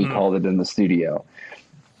is what we called it in the studio.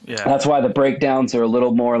 Yeah. That's why the breakdowns are a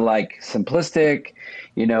little more like simplistic,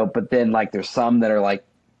 but then like there's some that are like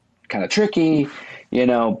kind of tricky,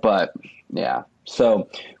 but yeah. So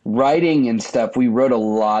writing and stuff, we wrote a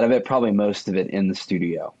lot of it, probably most of it in the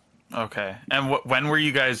studio. Okay. And when were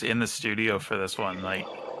you guys in the studio for this one? Like,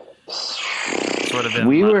 this would have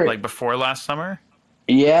been like before last summer?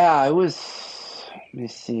 Yeah, it was, let me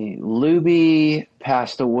see. Luby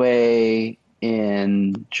passed away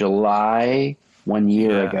in July 1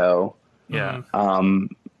 year ago. Yeah.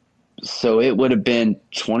 So it would have been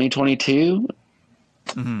 2022.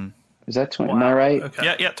 Is that 20? Wow. Am I right?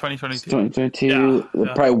 Okay. Yeah, 2022. 2022.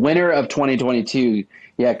 Yeah. Probably winter of 2022.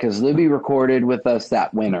 Yeah, because Luby recorded with us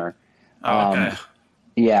that winter. Okay.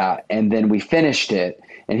 Yeah, and then we finished it,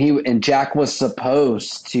 and Jack was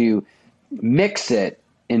supposed to mix it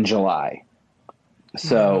in July.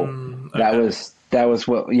 So that was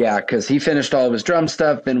what, because he finished all of his drum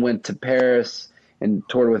stuff, then went to Paris and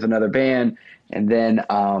toured with another band, and then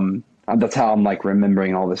that's how I'm like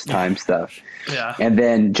remembering all this time stuff. Yeah. And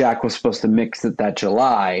then Jack was supposed to mix it that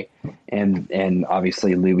July, and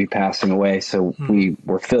obviously Louie passing away, so we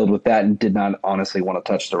were filled with that and did not honestly want to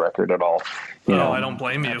touch the record at all. I don't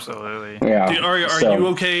blame you. Absolutely. Yeah. Are you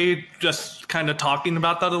okay just kind of talking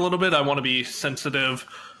about that a little bit? I want to be sensitive.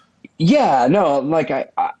 Yeah, no, like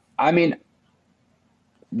I mean,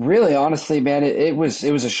 really, honestly, man, it was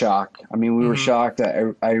a shock. I mean, we were shocked.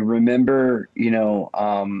 I remember,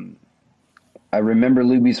 I remember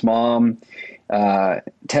Luby's mom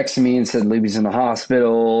texted me and said Luby's in the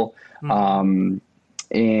hospital, and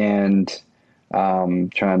trying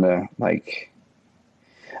to like,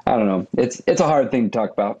 I don't know. It's a hard thing to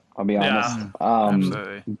talk about. I'll be honest.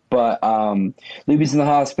 Absolutely. But Luby's in the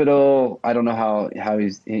hospital. I don't know how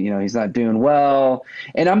he's he's not doing well,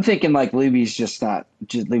 and I'm thinking like Luby's just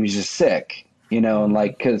sick, and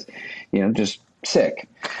like because just sick.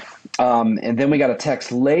 And then we got a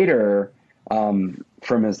text later from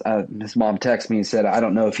his mom texted me and said, I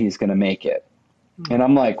don't know if he's going to make it. And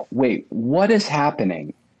I'm like, wait, what is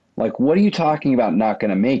happening? Like, what are you talking about not going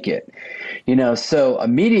to make it? So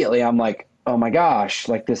immediately I'm like, oh my gosh,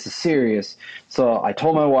 like this is serious. So I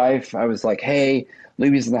told my wife, I was like, hey,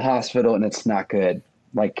 Luby's in the hospital and it's not good.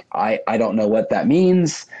 Like, I don't know what that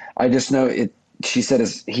means. I just know it. She said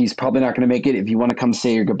he's probably not going to make it. If you want to come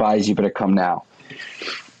say your goodbyes, you better come now.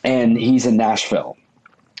 And he's in Nashville.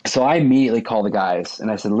 So I immediately called the guys and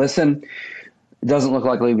I said, listen, it doesn't look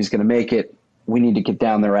like Luby's going to make it. We need to get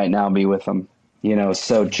down there right now and be with him.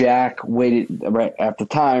 So Jack waited right at the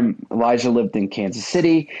time. Elijah lived in Kansas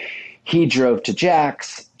City. He drove to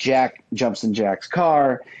Jack's. Jack jumps in Jack's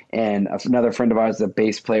car, and another friend of ours, the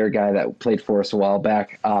bass player guy that played for us a while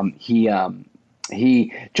back, he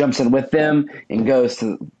jumps in with them and goes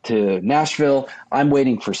to Nashville. I'm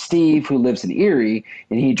waiting for Steve, who lives in Erie,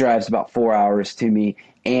 and he drives about 4 hours to me,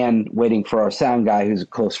 and waiting for our sound guy, who's a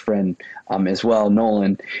close friend as well,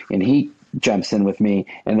 Nolan, and he jumps in with me,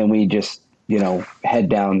 and then we just head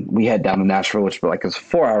down to Nashville, which was like a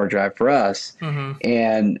 4-hour drive for us.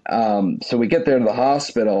 And so we get there to the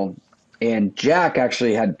hospital, and Jack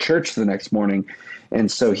actually had church the next morning.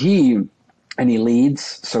 And so he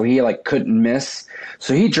leads, so he like couldn't miss.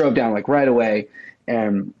 So he drove down like right away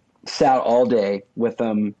and sat all day with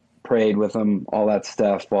them, prayed with them, all that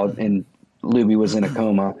stuff and Luby was in a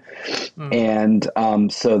coma. And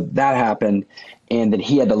so that happened. And then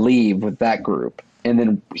he had to leave with that group. And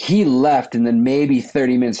then he left, and then maybe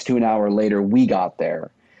 30 minutes to an hour later, we got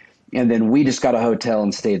there. And then we just got a hotel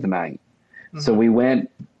and stayed the night. So we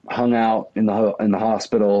went, hung out in the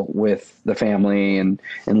hospital with the family and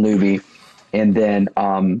Luby. And then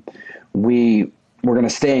we were going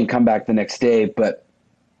to stay and come back the next day, but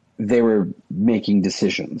they were making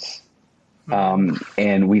decisions.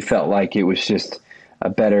 And we felt like it was just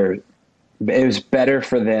it was better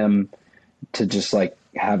for them to just like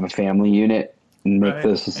have a family unit and make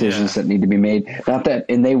those decisions that need to be made. Not that,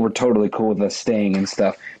 and they were totally cool with us staying and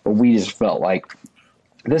stuff, but we just felt like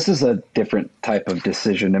this is a different type of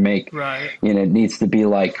decision to make. Right. You know, it needs to be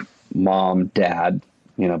like mom, dad,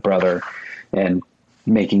 brother, and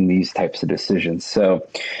making these types of decisions. So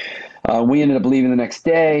we ended up leaving the next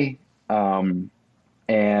day. And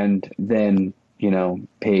then,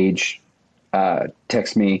 Paige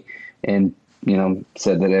texted me and,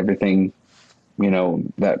 said that everything,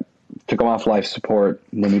 that took him off life support,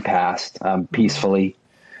 and then he passed peacefully.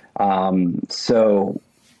 So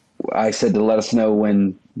I said to let us know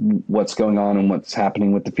what's going on and what's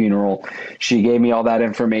happening with the funeral. She gave me all that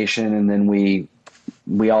information, and then we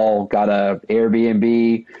all got a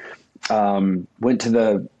Airbnb, went to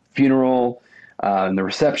the funeral and the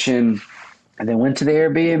reception, and then went to the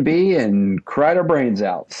Airbnb and cried our brains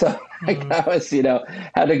out. So that was,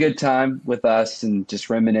 had a good time with us and just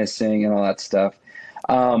reminiscing and all that stuff.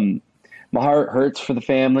 My heart hurts for the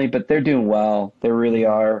family, but they're doing well. They really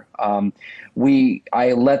are. I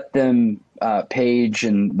let them, Paige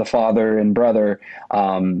and the father and brother,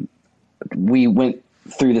 we went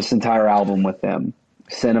through this entire album with them,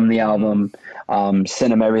 sent them the album,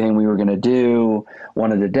 sent them everything we were going to do,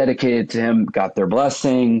 wanted to dedicate it to him, got their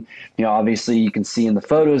blessing. Obviously you can see in the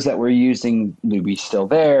photos that we're using, Luby's still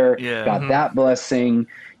there, got that blessing.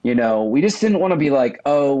 We just didn't want to be like,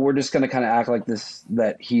 oh, we're just going to kind of act like this,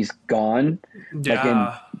 that he's gone.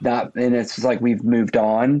 Yeah. And it's like, we've moved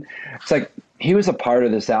on. It's like, he was a part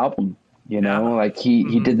of this album, like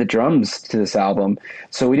he did the drums to this album.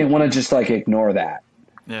 So we didn't want to just like ignore that.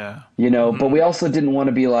 Yeah. But we also didn't want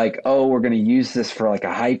to be like, oh, we're going to use this for like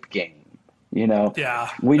a hype game. Yeah.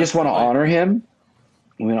 We just want to honor him.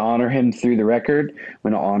 We want to honor him through the record.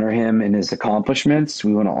 We want to honor him in his accomplishments.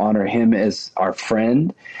 We want to honor him as our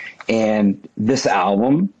friend. And this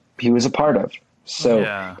album, he was a part of.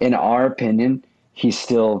 So in our opinion, he's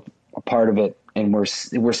still a part of it. And we're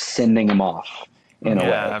sending him off in a way.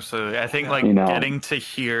 Yeah, absolutely. I think getting to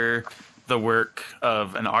hear the work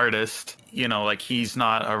of an artist, like he's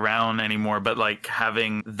not around anymore, but like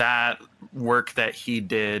having that work that he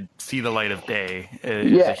did see the light of day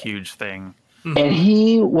is a huge thing. And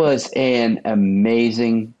he was an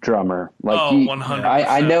amazing drummer. Like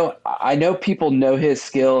 100%. I know people know his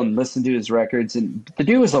skill and listen to his records, and the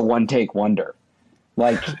dude was a one-take wonder.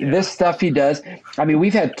 Like this stuff he does. I mean,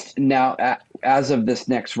 we've had now, as of this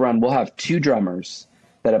next run, we'll have 2 drummers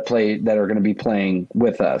that are going to be playing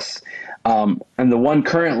with us. And the one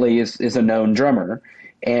currently is a known drummer,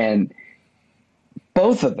 and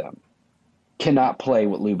both of them cannot play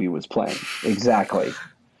what Luby was playing. Exactly.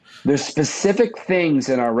 There's specific things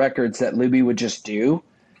in our records that Luby would just do,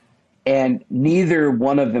 and neither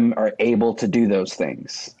one of them are able to do those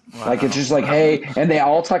things. Wow. Like, it's just like, hey, and they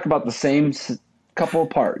all talk about the same couple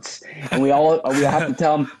of parts, and we have to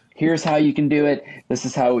tell them, here's how you can do it. This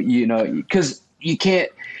is how, because you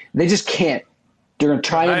can't, they just can't. They're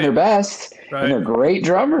trying their best, and they're great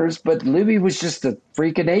drummers, but Luby was just a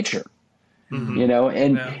freak of nature. And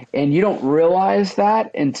you don't realize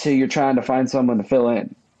that until you're trying to find someone to fill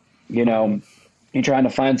in. You're trying to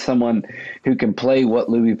find someone who can play what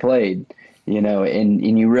Luby played,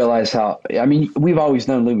 and you realize how, I mean, we've always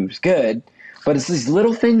known Luby was good, but it's these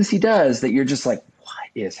little things he does that you're just like, what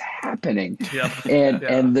is happening? Yep.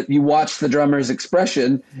 And you watch the drummer's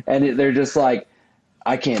expression, and they're just like,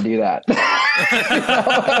 I can't do that.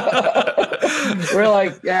 We're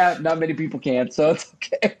like, yeah, not many people can, so it's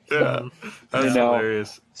okay. Yeah, that's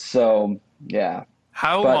hilarious. So, yeah.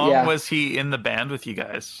 How long was he in the band with you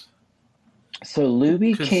guys? So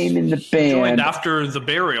Luby came in the band. Joined after the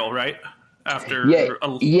burial, right? After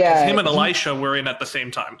him and Elisha were in at the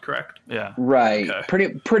same time, correct? Yeah. Right.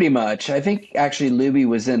 Okay. Pretty much. I think actually Luby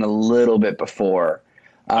was in a little bit before.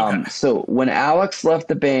 So when Alex left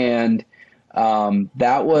the band,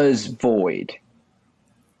 that was Void.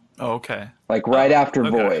 Oh, okay. Like right after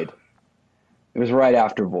Void. It was right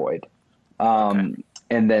after Void. And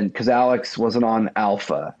then because Alex wasn't on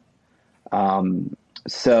Alpha.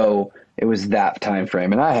 So it was that time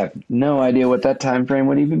frame, and I have no idea what that time frame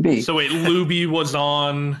would even be. So wait, Luby was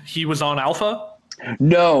on Alpha?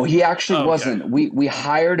 No, he actually wasn't. We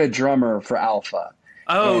hired a drummer for Alpha.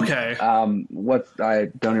 Oh, and, okay. I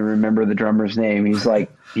don't even remember the drummer's name. He's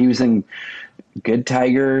like, he was in Good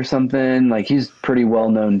Tiger or something. Like, he's a pretty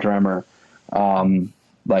well-known drummer.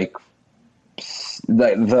 Like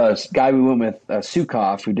the guy we went with,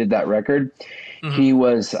 Sukov, who did that record, he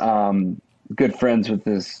was good friends with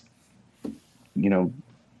this,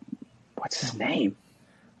 what's his name?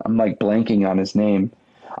 I'm like blanking on his name.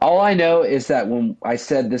 All I know is that when I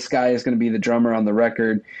said this guy is going to be the drummer on the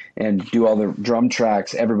record and do all the drum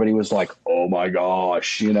tracks, everybody was like, "Oh my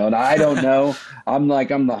gosh," and I don't know. I'm the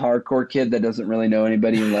hardcore kid that doesn't really know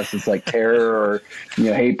anybody unless it's like Terror or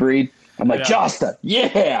Hatebreed. I'm like, Josta,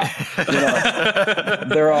 yeah.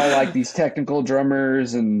 They're all like these technical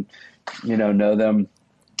drummers and know them.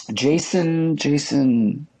 Jason, it's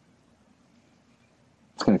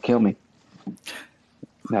gonna kill me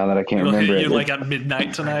now that I can't remember it. You like at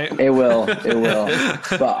midnight tonight. It will.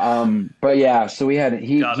 But yeah. So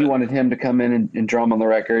he wanted him to come in and drum on the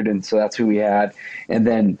record, and so that's who we had. And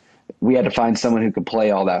then we had to find someone who could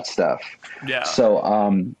play all that stuff. Yeah. So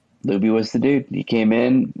Luby was the dude. He came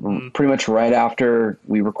in pretty much right after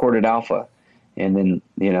we recorded Alpha, and then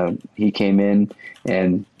he came in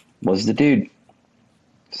and was the dude.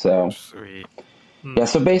 So sweet. Yeah.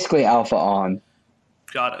 So basically, Alpha on.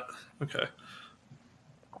 Got it. Okay.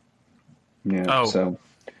 Yeah. So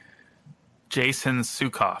Jason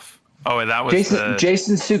Sukoff. Oh, that was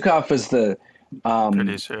Jason Sukoff was the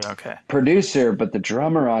producer. Okay. Producer, but the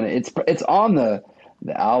drummer on it. It's on the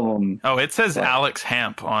album. Oh, it says Alex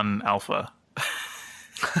Hamp on Alpha.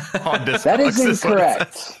 On Discogs. That is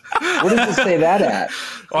incorrect. Where does it say that at?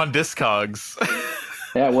 On Discogs.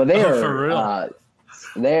 Yeah. Well, they are for real.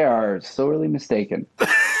 They are sorely mistaken.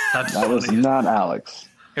 That was not Alex.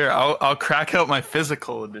 Here, I'll crack out my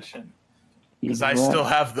physical edition. Because I still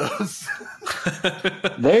have those.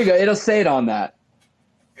 There you go. It'll say it on that.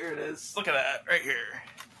 Here it is. Look at that right here.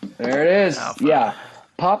 There it is. Alpha. Yeah.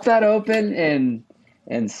 Pop that open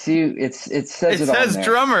and see. It says it on there. It says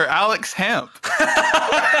drummer Alex Hamp.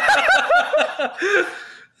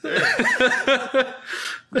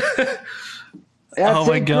 Oh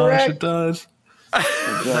my gosh, it does.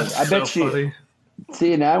 I bet you. Funny.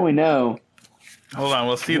 See, now we know. Hold on,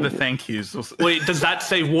 we'll see the thank yous. Wait, does that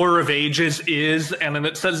say War of Ages is, and then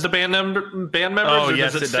it says the band members? Oh, or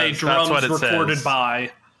yes, does it say drums recorded says.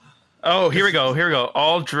 By? Oh, here we go.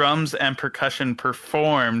 All drums and percussion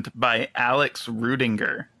performed by Alex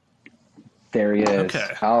Rudinger. There he is. Okay.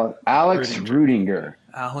 Alex Rudinger.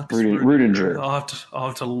 Alex Rudinger. I'll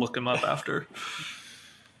have to look him up after.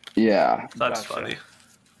 Yeah. That's funny.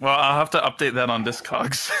 Well, I'll have to update that on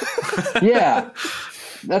Discogs. Yeah.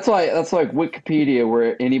 That's like Wikipedia,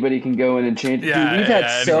 where anybody can go in and change. Yeah, dude, we've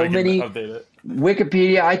had so many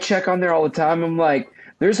Wikipedia. I check on there all the time. I'm like,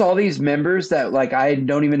 there's all these members that like I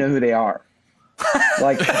don't even know who they are.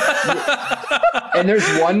 Like, and there's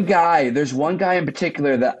one guy in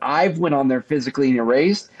particular that I've went on there physically and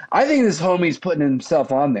erased. I think this homie's putting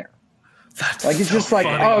himself on there. That's like it's so just like,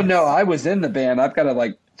 funny. Oh no, I was in the band. I've got to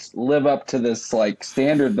like live up to this like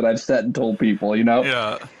standard that I've set and told people.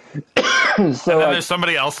 Yeah. So and then there's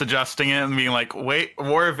somebody else adjusting it and being like, wait,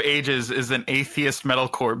 War of Ages is an atheist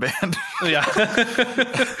metalcore band. Yeah.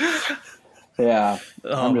 Yeah.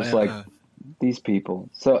 I'm just like, these people.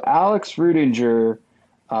 So Alex Rudinger,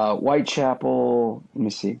 Whitechapel, let me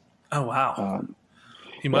see. Oh, wow.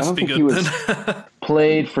 He must be good then.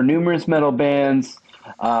 Played for numerous metal bands,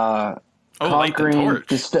 Conquering,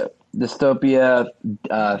 Dystopia,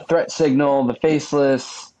 Threat Signal, The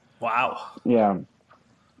Faceless. Wow. Yeah.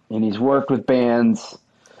 And he's worked with bands,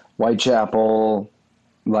 Whitechapel,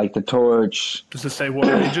 Like the Torch. Does it say War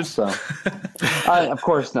of Ages? So, of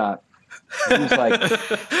course not. He's like,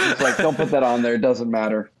 don't put that on there. It doesn't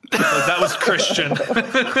matter. That was Christian.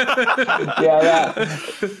 Yeah,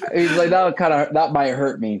 he's like, that might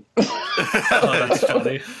hurt me. Oh, that's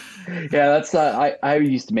funny. Yeah, that's I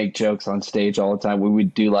used to make jokes on stage all the time. We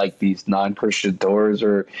would do like these non-Christian tours,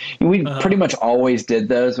 or we pretty much always did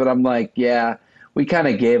those. But I'm like, yeah, we kind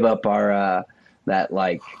of gave up our that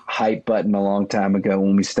like hype button a long time ago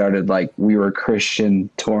when we started. Like we were Christian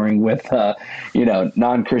touring with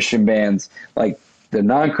non-Christian bands. Like the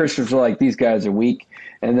non-Christians were like, these guys are weak,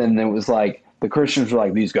 and then it was like the Christians were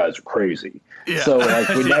like, these guys are crazy. Yeah. So like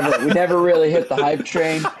we never really hit the hype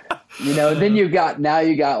train. Then you got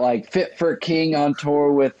like Fit for a King on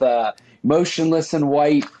tour with Motionless in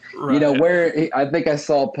White. Right. Where I think I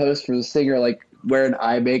saw a post for the singer like wearing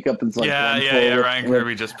eye makeup and like Ryan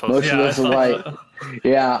Kirby just posted Motionless in White.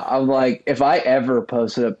 Yeah, I'm like, if I ever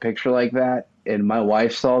posted a picture like that and my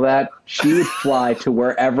wife saw that, she would fly to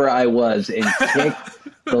wherever I was and kick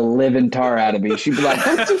the living tar out of me. She'd be like,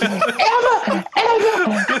 Emma!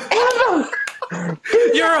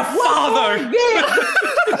 You're a father!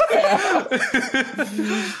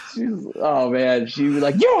 Oh man, she'd be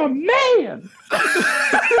like, you're a man!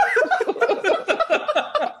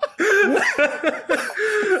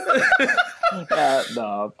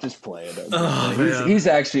 No, just playing him. He's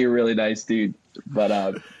actually a really nice dude. But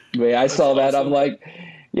I saw that. Awesome. I'm like,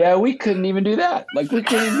 Yeah, we couldn't even do that. Like, we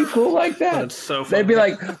couldn't even be cool like that. That's so funny. They'd be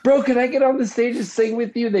like, bro, can I get on the stage and sing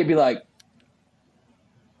with you? They'd be like,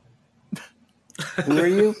 who are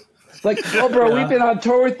you? Like, oh, bro, we've been on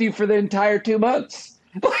tour with you for the entire 2 months.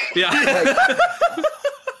 Yeah. Like,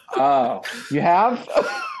 oh, you have?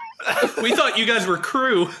 We thought you guys were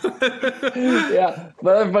crew. Yeah.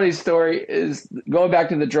 My other funny story is going back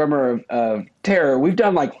to the drummer of Terror. We've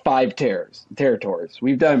done like 5 Terror tours.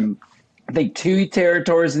 We've done, I think, 2 Terror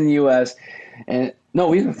tours in the U.S. and no,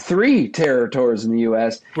 we have 3 Terror tours in the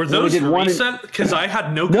U.S. Were those recent? Because I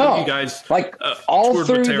had no clue you guys like all toured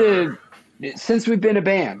through with Terror. since we've been a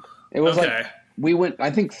band. It was like we went,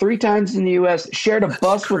 I think, 3 times in the U.S. Shared a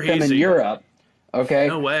bus with them in Europe. Okay.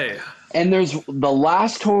 No way. And there's the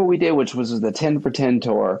last tour we did, which was the 10 for 10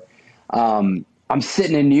 tour. I'm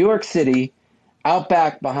sitting in New York City, out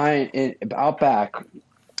back of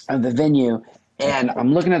the venue, and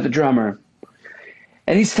I'm looking at the drummer,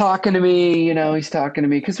 and he's talking to me. He's talking to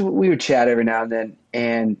me because we would chat every now and then.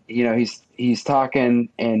 And he's talking,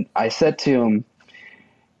 and I said to him,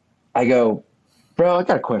 I go, bro, I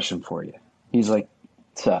got a question for you. He's like,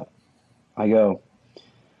 what's up? I go,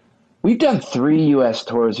 we've done 3 U.S.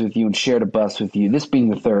 tours with you and shared a bus with you, this being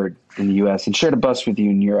the 3rd in the U.S., and shared a bus with you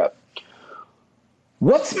in Europe.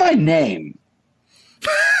 What's my name?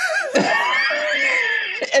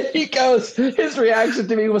 And he goes, his reaction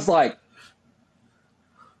to me was like,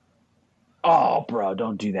 oh, bro,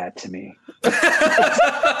 don't do that to me. And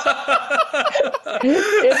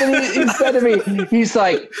he said to me, he's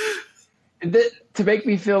like, to make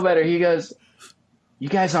me feel better, he goes, you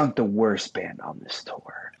guys aren't the worst band on this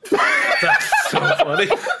tour. That's so funny.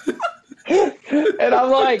 And I'm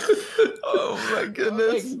like, oh my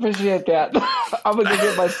goodness. Appreciate that. I'm going to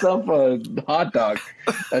get myself a hot dog,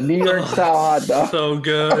 a New York style hot dog. So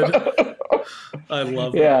good. I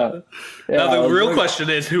love that. Yeah. Now the real question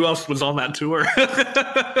is, who else was on that tour?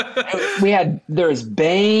 There was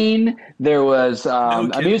Bane. There was, I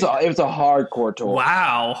mean, it was a hardcore tour.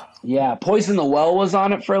 Wow. Yeah. Poison the Well was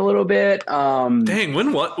on it for a little bit. Dang,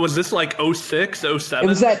 what was this, like 06, 07? It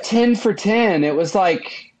was that 10 for 10. It was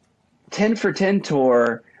like 10 for 10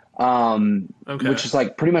 tour, which is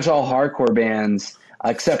like pretty much all hardcore bands,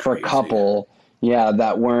 except for a couple. Yeah.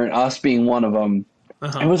 That weren't us being one of them.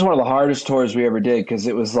 Uh-huh. It was one of the hardest tours we ever did because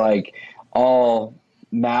it was like all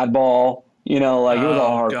Madball, it was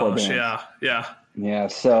all hardcore bands. Yeah.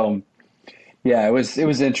 So, yeah, it was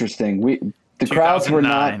interesting. The crowds were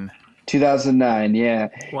not 2009. Yeah,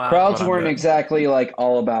 wow. Crowds weren't exactly like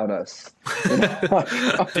all about us.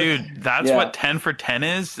 Dude, that's what 10 for 10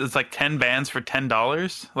 is. It's like 10 bands for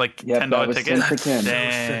 $10, like $10 tickets. 10 for 10.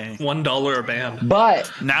 Dang. $1 a band.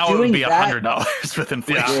 But now it would be $100 with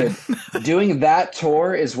inflation. Dude, doing that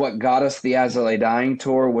tour is what got us the As I Lay Dying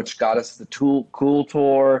tour, which got us the Cool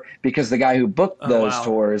tour, because the guy who booked those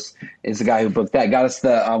tours is the guy who booked that. Got us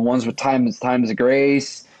the ones with Times of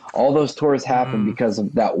Grace. All those tours happened because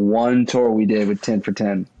of that one tour we did with 10 for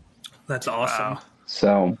 10. That's awesome. Wow.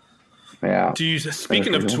 So, yeah.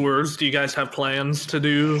 Speaking of tours, do you guys have plans to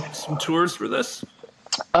do some tours for this?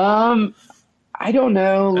 I don't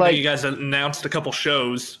know. I know you guys announced a couple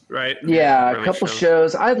shows, right? Yeah, a couple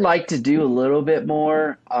shows. I'd like to do a little bit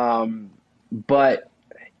more, but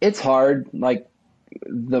it's hard. Like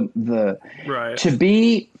to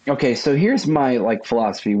be okay. So here's my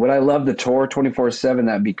philosophy. Would I love the tour 24/7?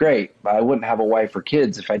 That'd be great. But I wouldn't have a wife or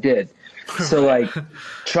kids if I did. So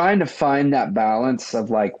trying to find that balance of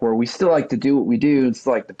where we still like to do what we do and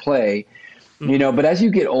still like to play, but as you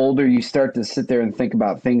get older, you start to sit there and think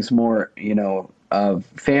about things more, of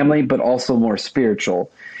family, but also more spiritual.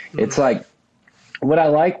 Mm-hmm. It's like, would I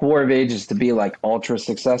like War of Ages to be ultra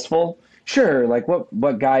successful? Sure.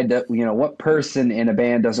 What guy, what person in a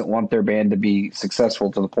band doesn't want their band to be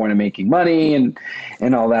successful to the point of making money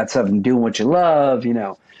and all that stuff and doing what you love,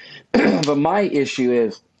 But my issue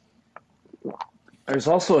is, there's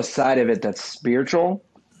also a side of it that's spiritual,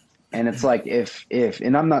 and it's like if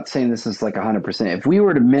and I'm not saying this is 100%. If we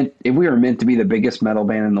were meant to be the biggest metal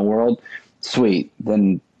band in the world, sweet,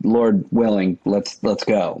 then Lord willing, let's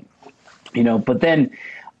go, But then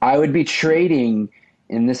I would be trading,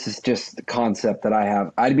 and this is just the concept that I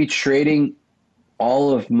have. I'd be trading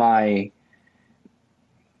all of my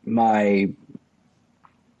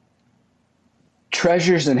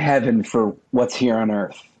treasures in heaven for what's here on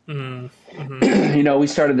earth. Mm-hmm. Mm-hmm. We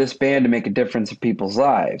started this band to make a difference in people's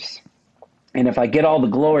lives. And if I get all the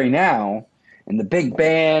glory now and the big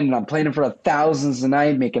band and I'm playing it for thousands a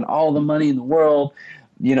night, making all the money in the world,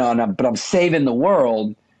 but I'm saving the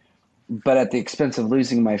world, but at the expense of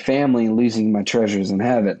losing my family and losing my treasures in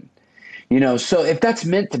heaven. So if that's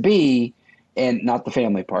meant to be, and not the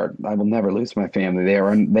family part. I will never lose my family. They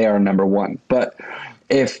are number one. But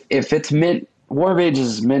if it's meant, War of Ages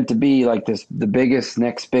is meant to be like this, the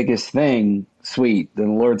next biggest thing, sweet, then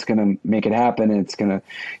the Lord's going to make it happen. And it's going to,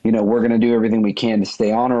 we're going to do everything we can to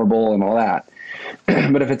stay honorable and all that.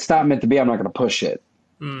 But if it's not meant to be, I'm not going to push it.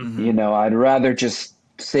 Mm-hmm. I'd rather just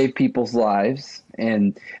save people's lives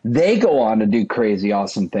and they go on to do crazy,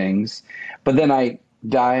 awesome things. But then I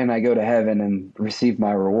die and I go to heaven and receive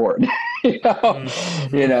my reward,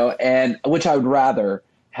 and which I would rather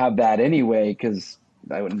have that anyway, because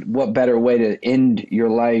what better way to end your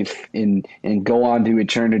life and go on to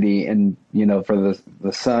eternity, and for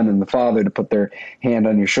the Son and the Father to put their hand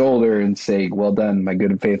on your shoulder and say, well done, my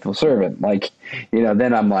good and faithful servant.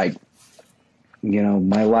 Then I'm like,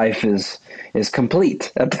 my life is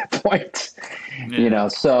complete at that point.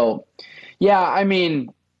 So yeah, I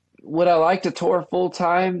mean, would I like to tour full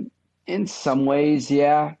time? In some ways,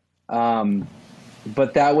 yeah.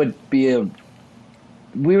 But that would be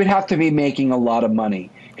we would have to be making a lot of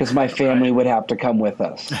money, because my family would have to come with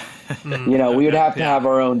us. We would have to have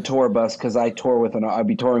our own tour bus, because I'd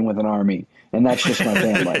be touring with an army, and that's just my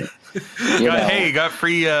family. Hey, you got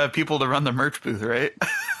free people to run the merch booth, right?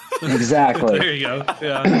 Exactly. There you go.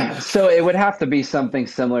 Yeah. So it would have to be something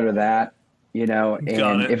similar to that, and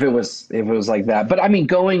if it was like that. But I mean,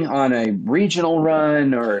 going on a regional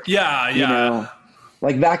run or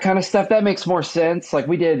like that kind of stuff, that makes more sense. Like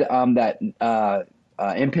we did that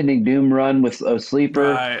Impending Doom run with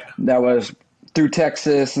Sleeper. Right. That was through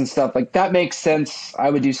Texas and stuff. Like that makes sense. I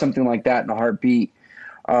would do something like that in a heartbeat.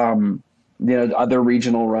 Other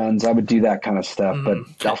regional runs, I would do that kind of stuff. But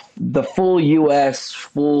the full U.S.,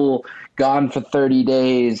 full gone for 30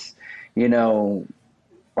 days,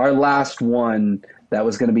 our last one that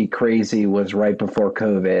was going to be crazy was right before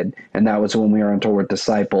COVID. And that was when we were on tour with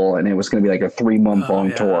Disciple, and it was going to be like a 3-month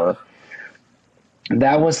long tour.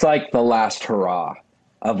 That was like the last hurrah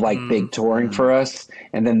of like big touring for us.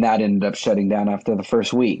 And then that ended up shutting down after the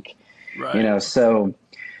first week,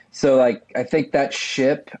 So like, I think that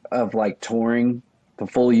ship of like touring the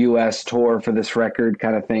full U.S. tour for this record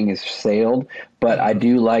kind of thing is sailed, but I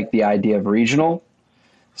do like the idea of regional.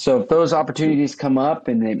 So if those opportunities come up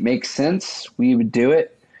and it makes sense, we would do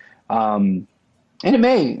it. And that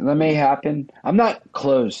may happen. I'm not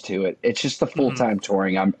close to it. It's just the full-time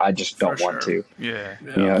touring. I just don't want to. Yeah.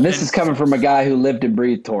 And this is coming from a guy who lived and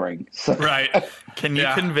breathed touring. So. Right. Can you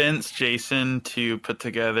convince Jason to put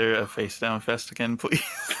together a Face Down Fest again, please?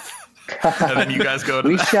 And then you guys go to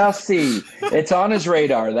We shall see. It's on his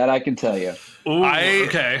radar, that I can tell you. Ooh,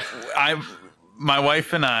 okay. My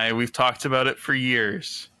wife and I, we've talked about it for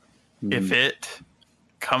years. If it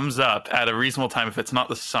comes up at a reasonable time, if it's not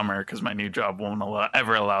the summer, because my new job won't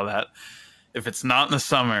ever allow that. If it's not in the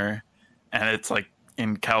summer and it's like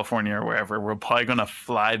in California or wherever, we're probably going to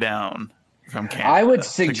fly down from Canada. I would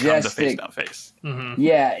suggest to Face Down Face. Mm-hmm.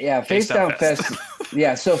 Yeah, Face Down Fest.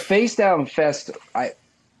 Yeah, so Face Down Fest, I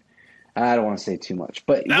don't want to say too much,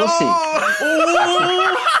 but we'll see.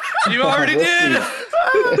 You already did.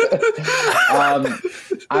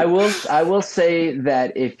 I will say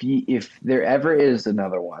that if there ever is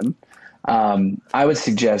another one, I would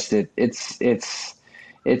suggest it. It's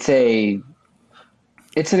an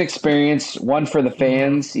experience, one for the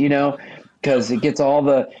fans, because it gets all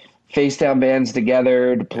the Face Down bands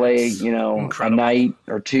together to play, a night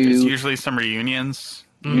or two. There's usually some reunions.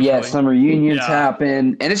 Yeah, some reunions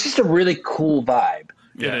happen, and it's just a really cool vibe.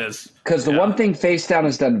 It is. Because the one thing Face Down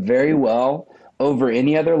has done very well over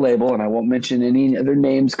any other label, and I won't mention any other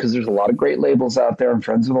names because there's a lot of great labels out there. I'm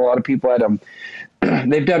friends with a lot of people at them.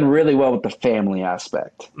 They've done really well with the family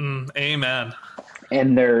aspect. Amen.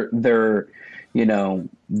 And their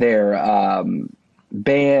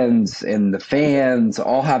bands and the fans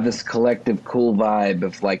all have this collective cool vibe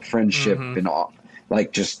of like friendship and all,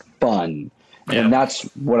 like just fun. And that's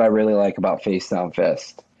what I really like about Face Down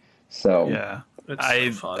Fest. So yeah,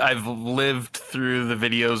 I've lived through the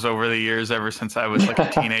videos over the years ever since I was like a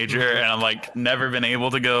teenager, and I'm like never been able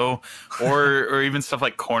to go, or even stuff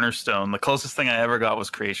like Cornerstone. The closest thing I ever got was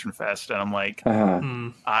Creation Fest, and I'm like,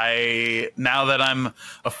 now that I'm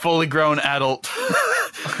a fully grown adult,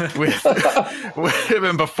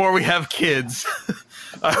 and before we have kids.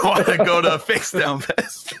 I want to go to Face Down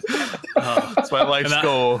Fest. That's my life's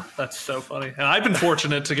goal. That's so funny. And I've been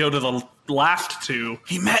fortunate to go to the last two.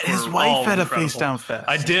 He met his wife at a Face Down Fest.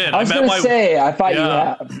 I did. I was going to say, I thought you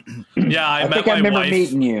had. Yeah, I met think my I remember wife.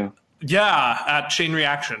 meeting you. Yeah, at Chain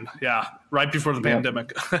Reaction. Yeah, right before the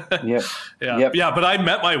pandemic. Yep. Yeah, but I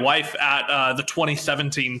met my wife at the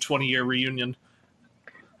 2017 20-year reunion.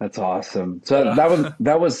 That's awesome. So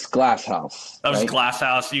that was Glass House. That was right? Glass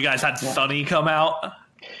House. You guys had Sunny come out.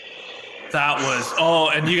 That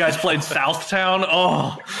was and you guys played Southtown.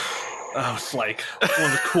 Oh, that was like one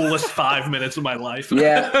of the coolest 5 minutes of my life.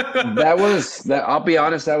 Yeah, that was that. I'll be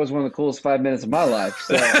honest, that was one of the coolest 5 minutes of my life.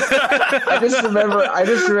 So I just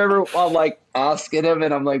remember I'm like asking him,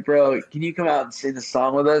 and I'm like, bro, can you come out and sing the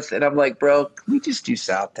song with us? And I'm like, bro, can we just do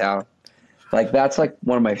Southtown? Like that's like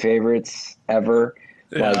one of my favorites ever.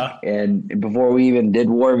 Yeah. Like, and before we even did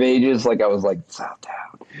War of Ages, like I was like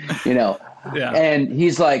Southtown, you know. Yeah. And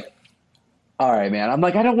he's like, all right, man. I'm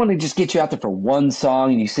like, I don't want to just get you out there for one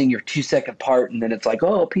song and you sing your 2-second part and then it's like,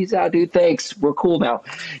 oh, peace out, dude. Thanks. We're cool now.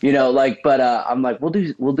 You know, like, but I'm like, we'll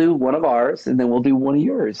do one of ours and then we'll do one of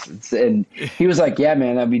yours. And he was like, yeah,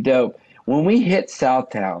 man, that'd be dope. When we hit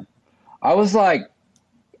Southtown, I was like,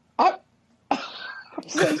 I'm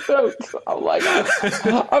so stoked. I'm like,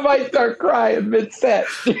 I might start crying mid-set.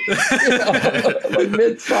 You know, like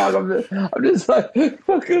mid-song. I'm just like,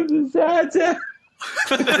 fucking the sad.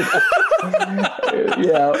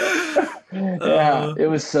 Yeah, it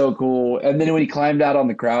was so cool. And then when he climbed out on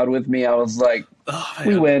the crowd with me, I was like,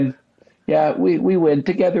 we win. Yeah, we win.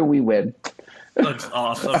 Together we win. That's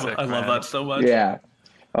awesome. I love that so much. Yeah.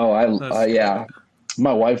 Oh, yeah.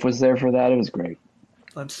 My wife was there for that. It was great.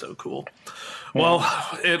 That's so cool. Well,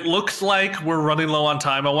 it looks like we're running low on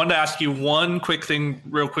time. I wanted to ask you one quick thing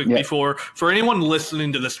real quick before. For anyone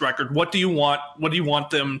listening to this record, what do you want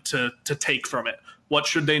them to take from it? What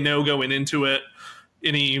should they know going into it?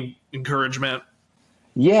 Any encouragement?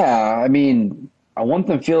 Yeah, I mean, I want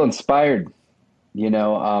them to feel inspired. You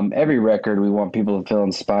know, every record we want people to feel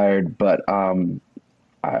inspired. But,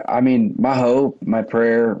 I mean, my hope, my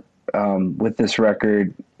prayer with this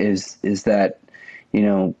record is that, you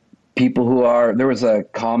know, people who are, there was a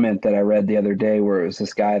comment that I read the other day where it was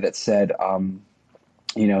this guy that said,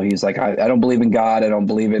 you know, he's like, I don't believe in God. I don't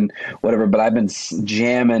believe in whatever, but I've been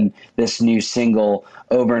jamming this new single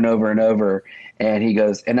over and over and over. And he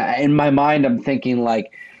goes, and in my mind, I'm thinking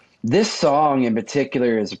like, this song in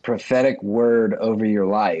particular is a prophetic word over your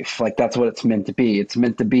life. Like that's what it's meant to be. It's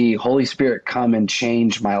meant to be, Holy Spirit, come and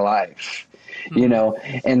change my life. You know,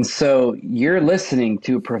 and so you're listening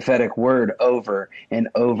to a prophetic word over and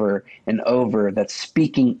over and over that's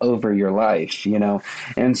speaking over your life, you know.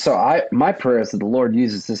 And so my prayer is that the Lord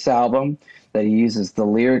uses this album, that he uses the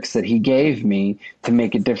lyrics that he gave me to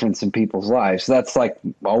make a difference in people's lives. So that's like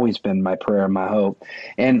always been my prayer and my hope.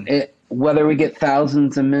 And whether we get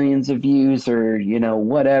thousands and millions of views or, you know,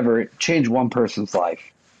 whatever, change one person's life,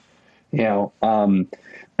 you know.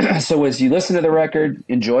 So as you listen to the record,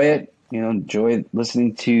 enjoy it. You know, enjoy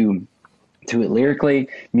listening to it lyrically,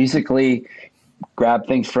 musically, grab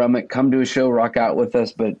things from it, come to a show, rock out with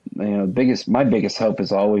us. But, you know, my biggest hope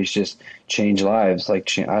is always just change lives.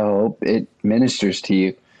 Like, I hope it ministers to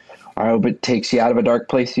you. I hope it takes you out of a dark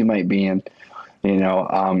place you might be in, you know.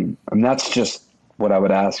 And that's just what I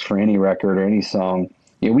would ask for any record or any song.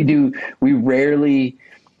 You know, we rarely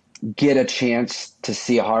get a chance to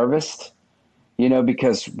see a harvest, you know,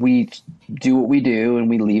 because we do what we do and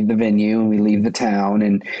we leave the venue and we leave the town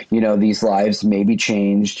and, you know, these lives may be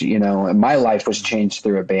changed, you know, and my life was changed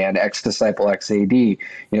through a band, Ex-Disciple XAD,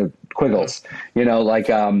 you know, Quiggles, you know, like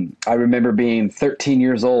I remember being 13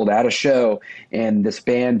 years old at a show and this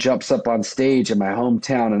band jumps up on stage in my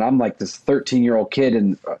hometown and I'm like this 13-year-old kid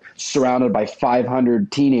and surrounded by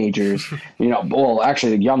 500 teenagers, you know, well,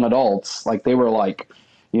 actually young adults, like they were like,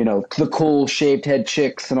 you know, the cool shaved head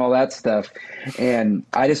chicks and all that stuff. And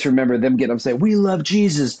I just remember them getting up and saying, we love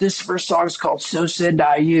Jesus. This first song is called So Send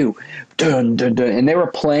I You. Dun, dun, dun. And they were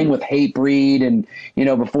playing with Hatebreed and, you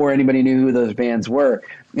know, before anybody knew who those bands were.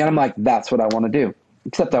 And I'm like, that's what I want to do.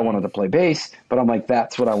 Except I wanted to play bass, but I'm like,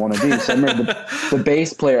 that's what I want to do. So I remember the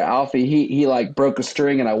bass player, Alfie, he like broke a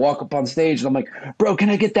string and I walk up on stage and I'm like, bro, can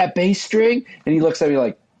I get that bass string? And he looks at me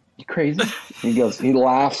like, you crazy? And he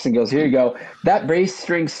laughs and goes, here you go. That bass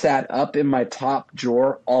string sat up in my top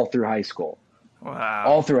drawer all through high school. Wow.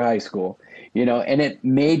 All through high school, you know, and it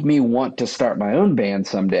made me want to start my own band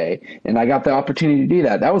someday. And I got the opportunity to do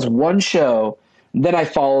that. That was one show. Then I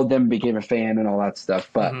followed them, became a fan and all that stuff.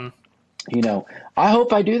 But, you know, I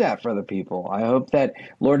hope I do that for other people. I hope that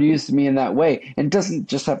Lord uses me in that way. And it doesn't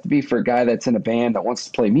just have to be for a guy that's in a band that wants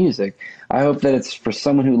to play music. I hope that it's for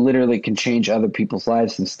someone who literally can change other people's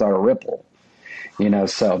lives and start a ripple, you know.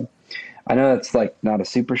 So I know that's like not a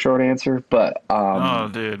super short answer, but oh,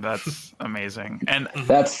 dude, that's amazing. And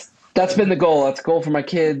that's been the goal. That's the goal for my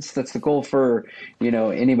kids. That's the goal for, you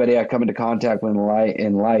know, anybody I come into contact with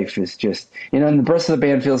in life is just, you know, and the rest of the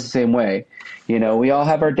band feels the same way. You know, we all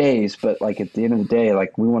have our days, but like at the end of the day,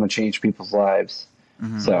 like we want to change people's lives.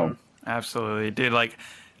 So absolutely, dude. Like,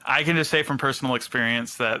 I can just say from personal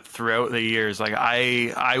experience that throughout the years, like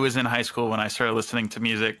I was in high school when I started listening to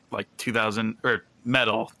music, like 2000 or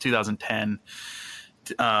metal 2010,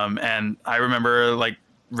 and I remember like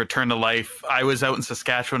Return to Life. I was out in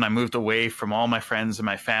Saskatchewan. I moved away from all my friends and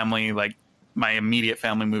my family. Like, my immediate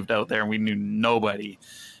family moved out there, and we knew nobody,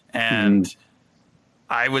 and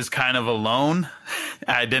I was kind of alone.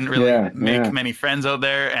 I didn't really make many friends out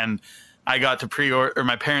there, and I got to pre-order, or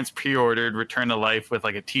my parents pre-ordered Return to Life with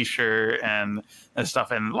like a t-shirt and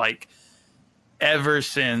stuff. And like, ever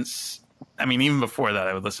since, I mean, even before that,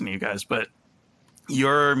 I would listen to you guys, but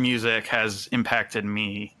your music has impacted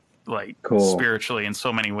me like spiritually in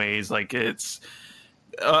so many ways. Like, it's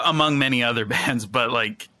among many other bands, but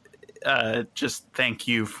like, just thank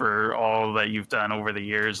you for all that you've done over the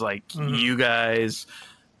years. Like, you guys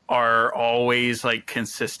are always like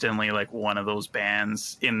consistently like one of those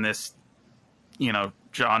bands in this, you know,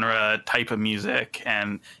 genre type of music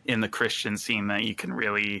and in the Christian scene that you can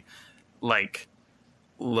really like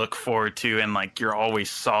look forward to, and like, you're always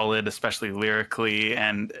solid, especially lyrically,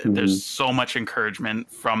 and there's so much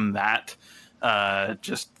encouragement from that,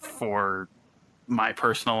 just for my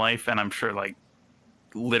personal life, and I'm sure like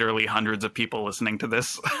literally hundreds of people listening to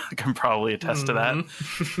this can probably attest to that.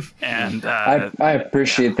 And I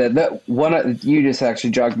appreciate that one. You just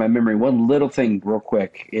actually jogged my memory. One little thing real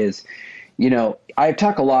quick is, you know, I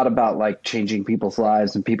talk a lot about like changing people's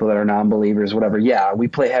lives and people that are non-believers, whatever. Yeah, we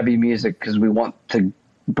play heavy music because we want to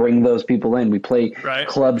bring those people in. We play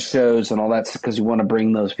club shows and all that because we want to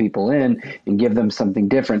bring those people in and give them something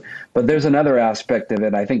different. But there's another aspect of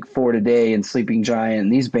it. I think For Today and Sleeping Giant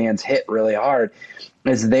and these bands hit really hard,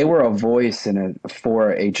 as they were a voice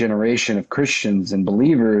for a generation of Christians and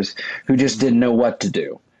believers who just didn't know what to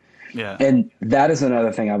do. Yeah. And that is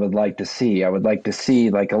another thing I would like to see. I would like to see,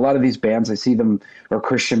 like, a lot of these bands, I see them, or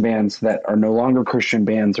Christian bands that are no longer Christian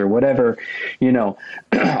bands or whatever, you know,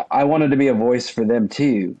 I wanted to be a voice for them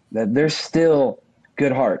too, that there's still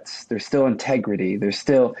good hearts. There's still integrity. There's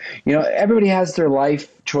still, you know, everybody has their life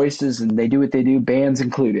choices and they do what they do, bands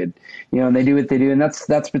included, you know, and they do what they do. And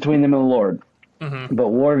that's between them and the Lord. But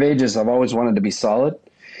War of Ages, I've always wanted to be solid,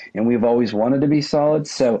 and we've always wanted to be solid.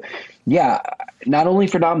 So, yeah, not only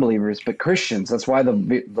for non-believers, but Christians. That's why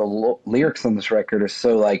the lyrics on this record are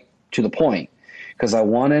so, like, to the point, because I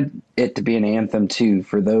wanted it to be an anthem, too,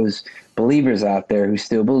 for those believers out there who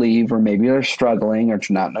still believe, or maybe are struggling or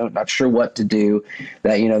not sure what to do,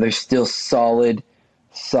 that, you know, there's still solid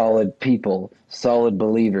people, solid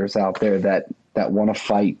believers out there that want to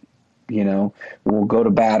fight, you know, will go to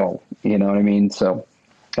battle, you know what I mean? So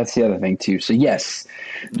that's the other thing too. So yes,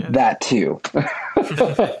 that too.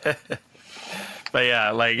 But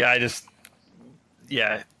yeah, like,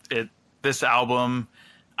 this album,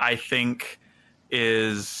 I think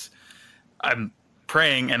I'm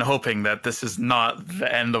praying and hoping that this is not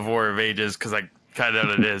the end of War of Ages, because I kind of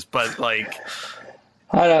know it is, but like,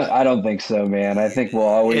 I don't think so, man. I think we'll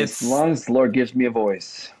always, as long as the Lord gives me a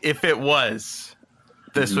voice. If it was,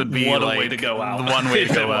 this would be one like way to go out. One way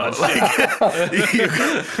to go out. Like,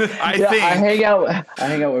 I hang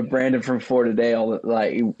out with Brandon from For Today.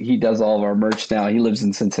 He does all of our merch now. He lives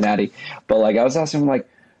in Cincinnati. But like, I was asking him, like,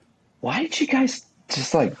 why did you guys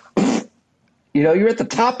just like, you know, you're at the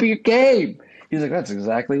top of your game. He's like, that's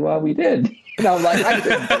exactly why we did. And I'm like, I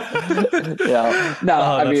didn't. Yeah, no,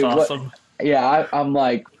 I mean, awesome. I'm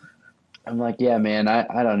like, yeah, man.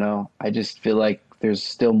 I don't know. I just feel like there's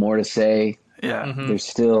still more to say. Yeah. There's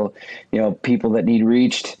still, you know, people that need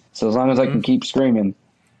reached. So as long as I can keep screaming,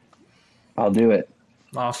 I'll do it.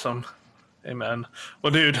 Awesome. Amen.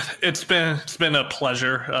 Well, dude, it's been a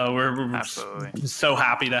pleasure. We're absolutely so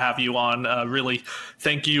happy to have you on. Really,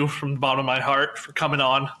 thank you from the bottom of my heart for coming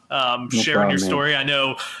on, sharing your story. I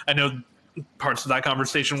know parts of that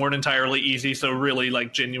conversation weren't entirely easy, so really,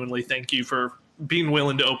 like, genuinely thank you for being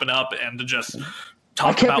willing to open up and to just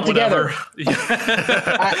talk about whatever.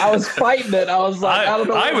 I was fighting it. I was like, I don't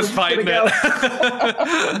know. I was fighting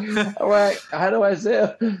it. All right. How do I say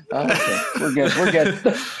it? Okay. We're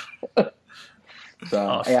good. So,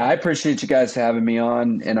 awesome. Yeah, I appreciate you guys having me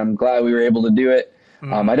on, and I'm glad we were able to do it.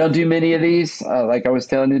 I don't do many of these, like I was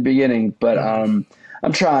telling you at the beginning, but I'm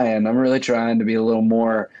trying. I'm really trying to be a little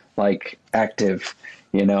more, like, active.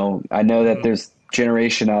 You know, I know that there's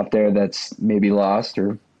generation out there that's maybe lost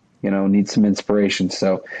or, you know, need some inspiration.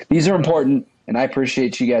 So these are important, and I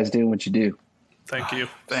appreciate you guys doing what you do. Thank you.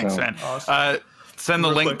 Thanks, man. Awesome. Send the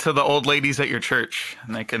link to the old ladies at your church,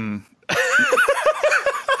 and they can.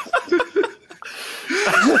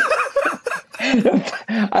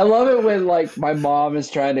 I love it when, like, my mom is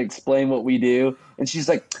trying to explain what we do, and she's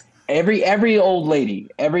like, every old lady,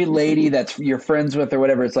 every lady that's you're friends with or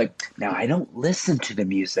whatever, it's like, now I don't listen to the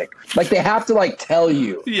music. Like they have to like tell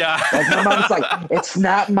you. Yeah. Like my mom's like, it's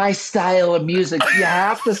not my style of music. You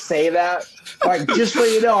have to say that. Like, just so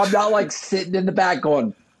you know, I'm not like sitting in the back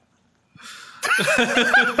going,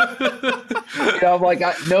 I'm like,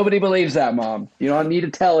 nobody believes that, Mom. You don't need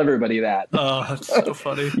to tell everybody that. Oh, that's so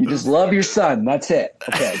funny. You just love your son. That's it.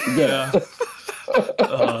 Okay, you get it.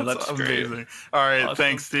 Oh, that's amazing. All right, awesome.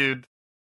 Thanks, dude.